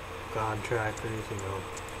contractors, you know.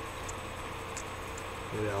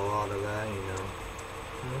 We got a lot of that, you know.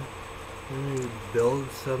 We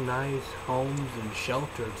build some nice homes and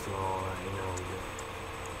shelters and all that, you know.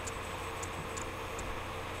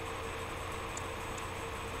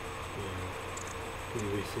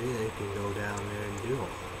 PVC, they can go down there and do all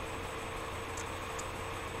that.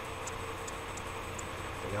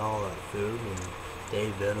 They got all that food, and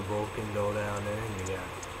Dave Venable can go down there, and you got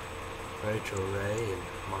Rachel Ray and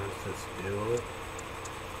Martha Stewart,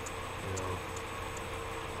 you know.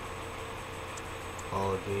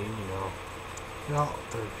 All of these, you know, there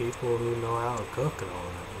are people who know how to cook and all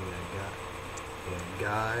that. You got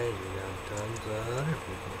guys, you got tons of other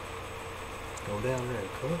people. Go down there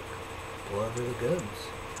and cook, deliver the goods.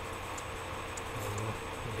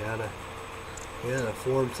 You gotta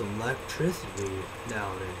form some electricity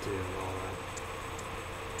down there too and all that.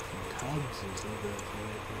 Some tubs and stuff so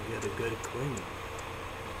you can get a good clean.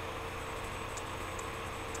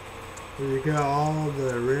 You got all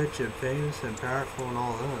the rich and famous and powerful and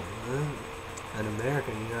all that. And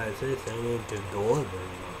America and the United States, they need to deliver.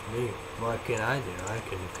 Me, what can I do? I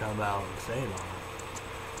can come out and say it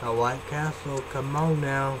all. Now, White Castle, come on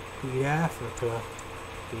now. Be Africa.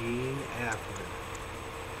 Be Africa.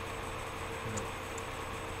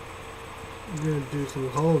 We're gonna do some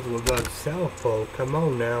calls about South Pole. Come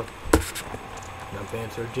on now. Now,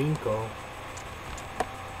 answer Gene call.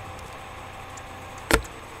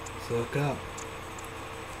 Let's look up.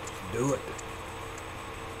 Let's do it.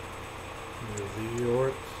 New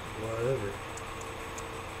York, whatever.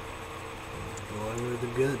 Deliver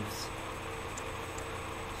the goods.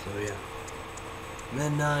 So yeah.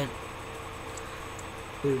 Midnight.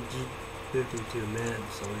 52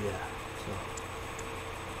 minutes, so yeah. So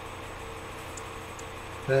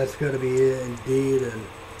that's gonna be it indeed, and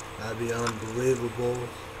that'd be unbelievable.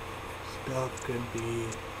 Stuff could be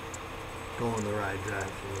going the right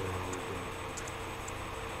direction, you know.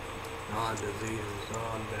 Not diseases,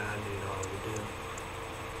 not bad, you know what we do.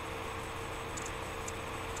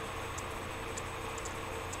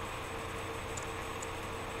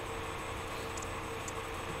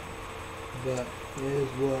 But it is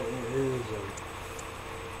what it is.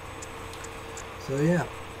 So yeah.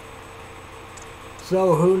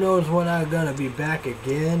 So who knows when I'm gonna be back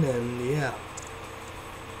again, and yeah.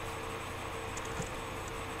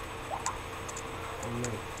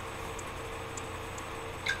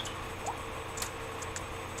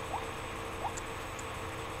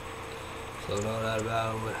 So no doubt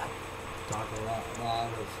about it, we talk a lot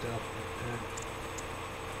of stuff like that.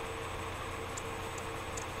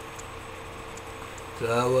 So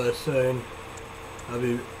I was saying,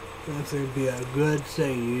 that's gonna be a good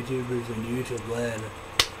thing, YouTubers and YouTube land.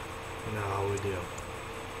 You know how we do.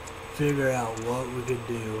 Figure out what we could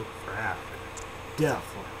do for Africa.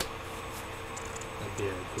 Definitely. That'd be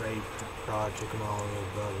a great project and all of the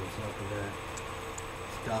above and stuff like that.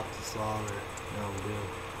 Stop the slaughter. No, we do.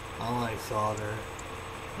 I don't like slaughter,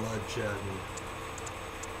 bloodshed, and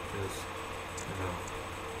just, you know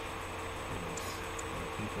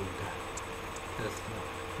people die.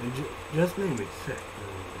 It just made me sick.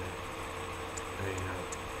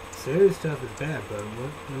 Serious stuff is bad, but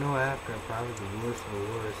you know, after probably the worst of the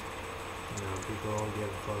worst, you know, people don't give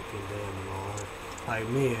a fucking damn and all that. Like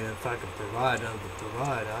me, if I could provide, I'd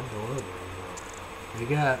deliver. You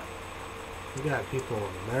know, you got people in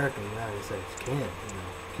America and the United States can't. You know,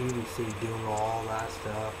 QVC doing all that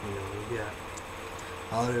stuff. You know, we got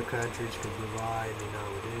other countries could provide. You know,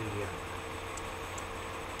 we do. You got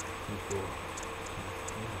people.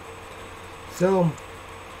 So,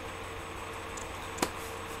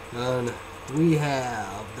 and we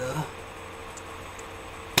have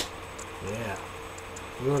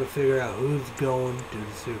we're going to figure out who's going to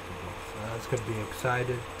the Super Bowl. So that's going to be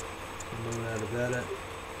excited. No doubt about it.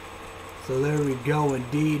 So there we go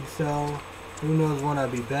indeed. So, who knows when I'll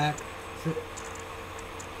be back.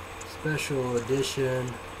 Special edition,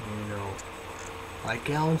 you know, like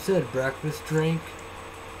Alan said, breakfast drink,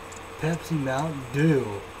 Pepsi Mountain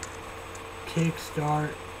Dew.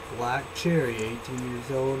 Kickstart Black Cherry, 18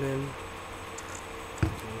 years old and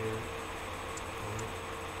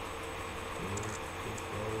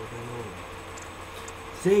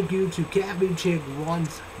thank you to Cabin Chick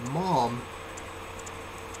One's mom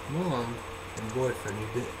and boyfriend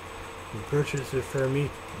who purchased it for me.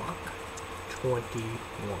 Mach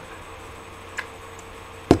 21.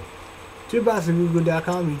 2 bots at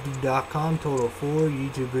Google.com, YouTube.com, total 4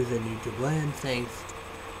 YouTubers in YouTube land. Thanks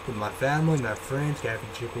to my family, my friends, Cabin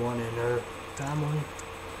Chick One and her family.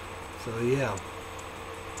 So yeah,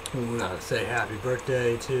 we gotta say happy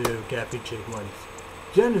birthday to Cabin Chick One's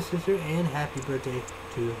younger sister and happy birthday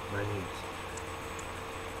to my niece.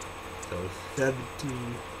 So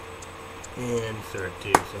 17 and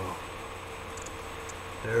 13. So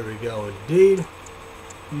there we go indeed.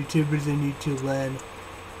 YouTubers in YouTube land.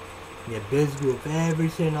 Get busy with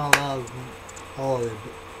everything, all of the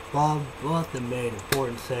above, but the main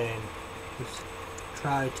important thing is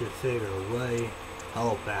try to figure a way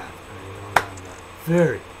help Africa. You know,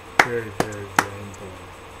 very, very, very, very important.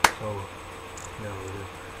 So, you know,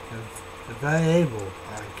 if I'm able,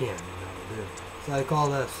 I can. You know, do. It's like all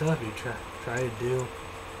that stuff you try to do.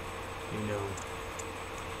 You know,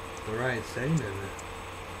 the right thing and the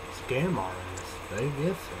scam artists, they get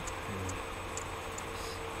it.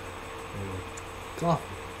 It's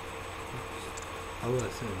awful. I was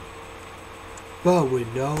saying. But we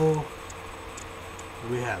know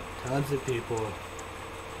we have tons of people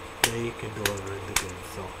they can deliver the goods.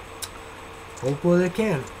 So hopefully they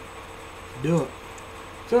can do it.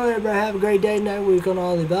 So everybody have a great day, night, week on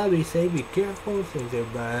all the above. Be safe, be careful. Thanks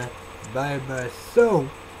everybody. Bye bye. So,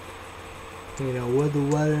 you know, with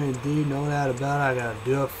the weather, indeed, no doubt about it, I gotta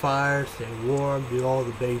do a fire, stay warm, do all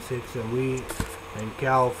the basics, and we in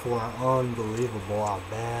California, unbelievable how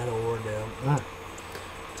bad or them.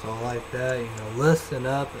 So like that, you know, listen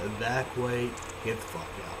up, evacuate, get the fuck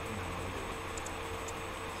out.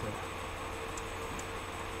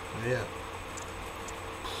 You know, yeah.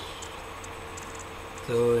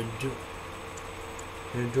 So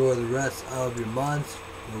enjoy the rest of your months,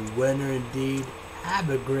 your winter indeed. Have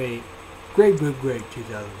a great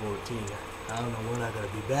 2014. I don't know when I'm gonna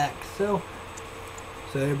be back. So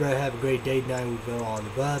everybody have a great day, night. We've been on the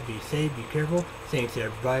bus. Be safe, be careful. Thanks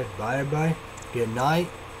everybody. Bye everybody. Good night.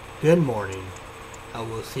 Good morning. I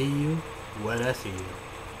will see you when I see you.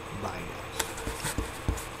 Bye guys.